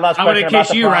last question? I'm going to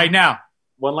kiss you right now.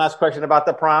 One last question about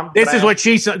the prom. This is what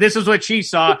she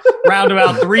saw round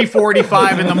about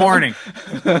 3:45 in the morning.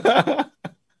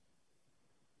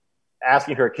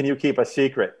 Asking her, can you keep a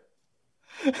secret?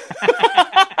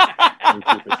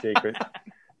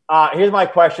 Here's my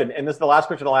question, and this is the last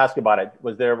question I'll ask about it.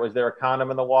 Was there a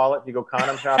condom in the wallet? Did you go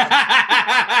condom shopping?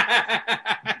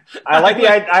 I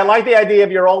like the idea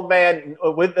of your old man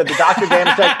with the Dr.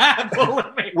 Damashek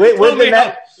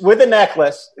with the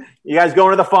necklace. You guys go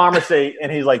into the pharmacy,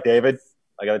 and he's like, David,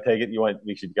 I got to take it. You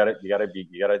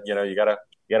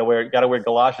gotta wear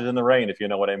galoshes in the rain, if you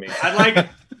know what I mean. I like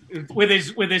with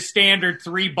his standard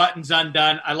 3 buttons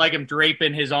undone. I like him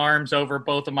draping his arms over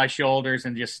both of my shoulders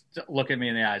and just look at me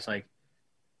in the eyes like,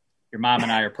 your mom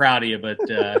and I are proud of you, but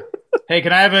hey,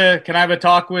 can I have a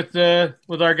talk with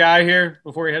our guy here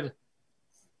before he heads?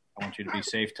 I want you to be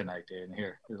safe tonight, Dan.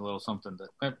 Here's a little something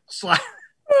to slide.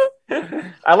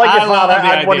 I like your father.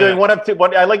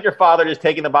 I like your father just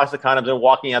taking the box of condoms and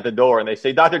walking out the door, and they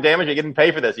say, Dr. Damage, you didn't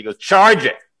pay for this. He goes, charge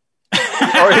it.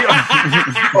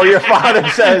 or your father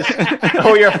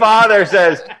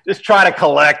says, just try to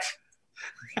collect.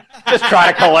 Just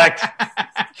try to collect.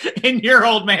 In your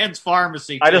old man's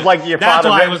pharmacy. I just like your father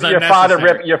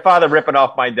ripping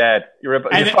off my dad. Your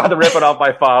father ripping off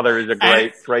my father is a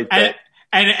great bit.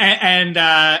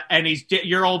 And he's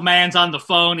your old man's on the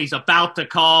phone. He's about to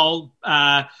call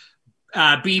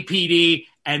BPD,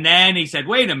 and then he said,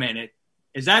 "Wait a minute,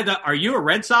 are you a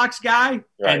Red Sox guy?"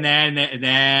 Right. And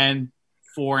then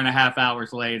 4.5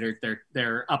 hours later,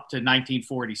 they're up to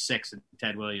 1946 and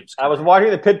Ted Williams. I was watching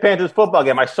the Pitt Panthers football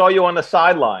game. I saw you on the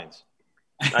sidelines.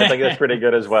 I think that's pretty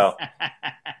good as well.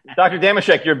 Dr.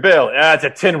 Damashek, your bill. It's a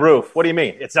tin roof. What do you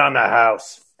mean? It's on the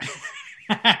house.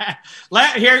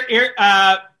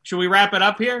 Should we wrap it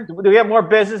up here? Do we have more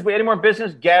business? Any more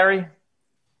business, Gary?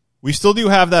 We still do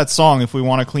have that song if we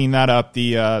want to clean that up.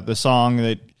 The song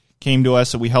that came to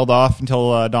us that we held off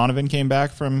until Donovan came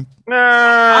back from.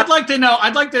 I'd like to know.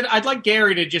 I'd like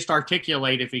Gary to just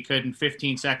articulate, if he could, in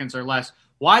 15 seconds or less,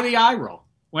 why the eye roll.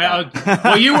 Well,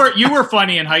 you were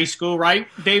funny in high school, right,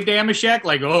 Dave Damashek?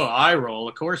 Like, eye roll.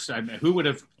 Of course. I mean, who would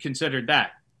have considered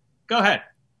that? Go ahead,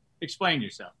 explain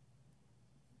yourself.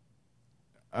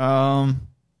 Or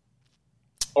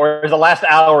is the last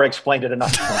hour explained it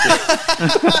enough?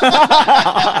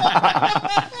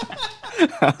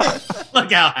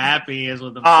 Look how happy he is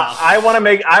with himself.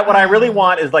 What I really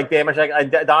want is like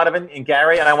Damashek, Donovan and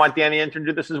Gary, and I want Danny to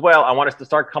do this as well. I want us to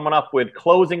start coming up with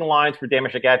closing lines for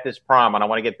Damashek at this prom, and I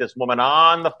want to get this woman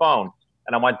on the phone,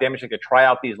 and I want Damashek to try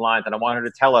out these lines, and I want her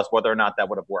to tell us whether or not that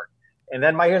would have worked. And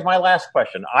then here's my last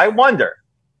question. I wonder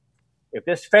if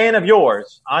this fan of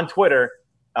yours on Twitter,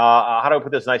 how do I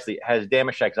put this nicely, has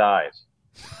Damashek's eyes.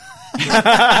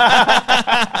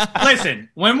 Listen,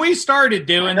 when we started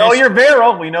doing this... We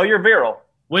know you're viral.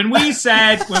 When we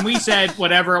said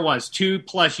whatever it was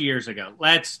 2+ years ago,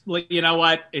 you know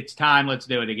what? It's time. Let's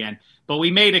do it again. But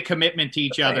we made a commitment to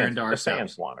each other and to ourselves. The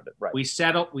fans wanted it, right? We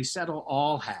settle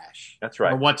all hash. That's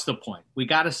right. Or what's the point? We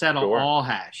got to settle all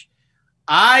hash.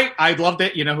 I'd love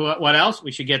that. You know what else?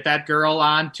 We should get that girl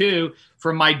on too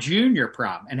from my junior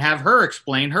prom and have her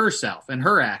explain herself and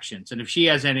her actions and if she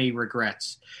has any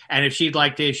regrets and if she'd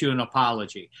like to issue an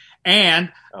apology.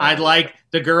 And I'd like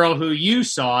the girl who you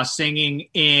saw singing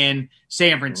in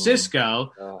San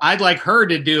Francisco. I'd like her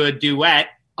to do a duet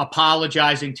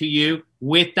apologizing to you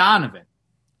with Donovan.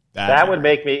 That would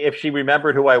make me, if she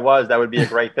remembered who I was, that would be a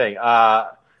great thing.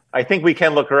 I think we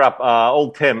can look her up.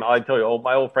 Old Tim, I tell you,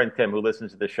 my old friend Tim, who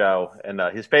listens to the show, and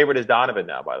his favorite is Donovan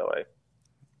now. By the way,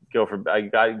 go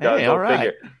all right.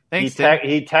 Figure. Thanks,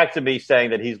 he texted me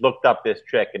saying that he's looked up this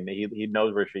chick and he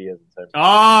knows where she is.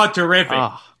 Oh, terrific!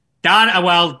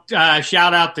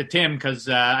 Shout out to Tim because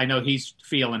I know he's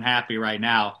feeling happy right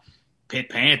now. Pitt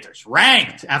Panthers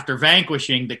ranked after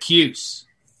vanquishing the Cuse.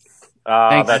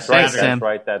 That's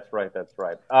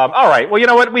right. All right. Well, you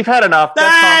know what? We've had enough.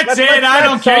 That's it. I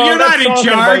don't care. You're not in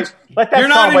charge. You're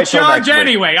not in charge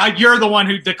anyway. You're the one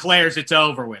who declares it's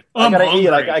over with. I gotta eat.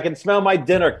 I can smell my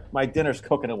dinner. My dinner's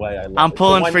cooking away. I'm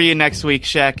pulling for you next week,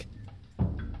 Shaq.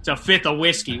 It's a fifth of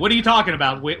whiskey. What are you talking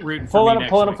about? Rooting for me next week?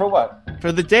 Pulling him for what?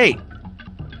 For the date.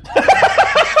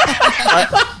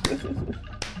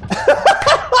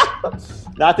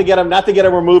 Not to get a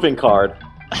removing card.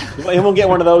 He won't get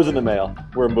one of those in the mail.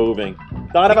 We're moving.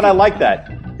 Donovan, I like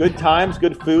that. Good times,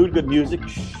 good food, good music.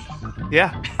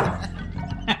 Yeah.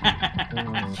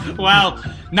 Well,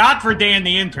 not for Dan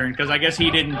the intern, because I guess he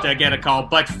didn't get a call,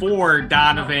 but for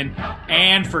Donovan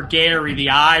and for Gary the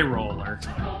eye roller.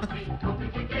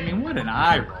 I mean, what an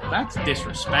eye roll. That's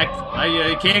disrespectful.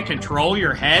 You can't control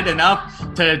your head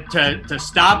enough to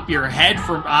stop your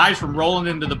eyes from rolling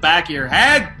into the back of your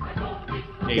head.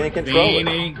 You can't control it.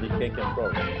 Beanie,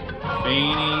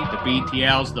 the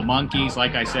BTLs, the Monkeys,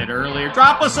 like I said earlier.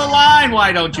 Drop us a line,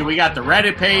 why don't you? We got the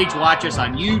Reddit page. Watch us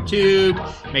on YouTube.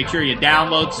 Make sure you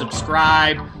download,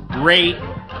 subscribe, rate,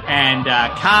 and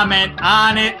comment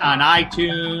on it on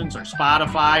iTunes or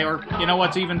Spotify. Or, you know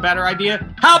what's even better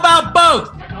idea? How about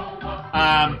both?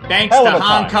 Thanks to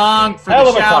Hong Kong for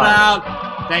the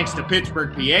shout-out. Thanks to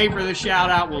Pittsburgh, PA for the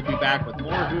shout-out. We'll be back with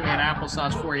more Hootie and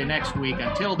Applesauce for you next week.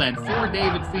 Until then, for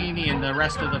David Feeney and the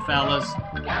rest of the fellas,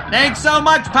 thanks so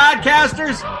much,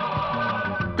 podcasters.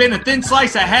 Been a thin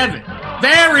slice of heaven.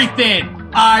 Very thin,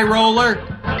 eye roller.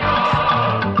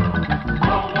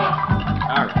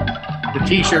 All right. The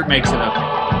T-shirt makes it okay.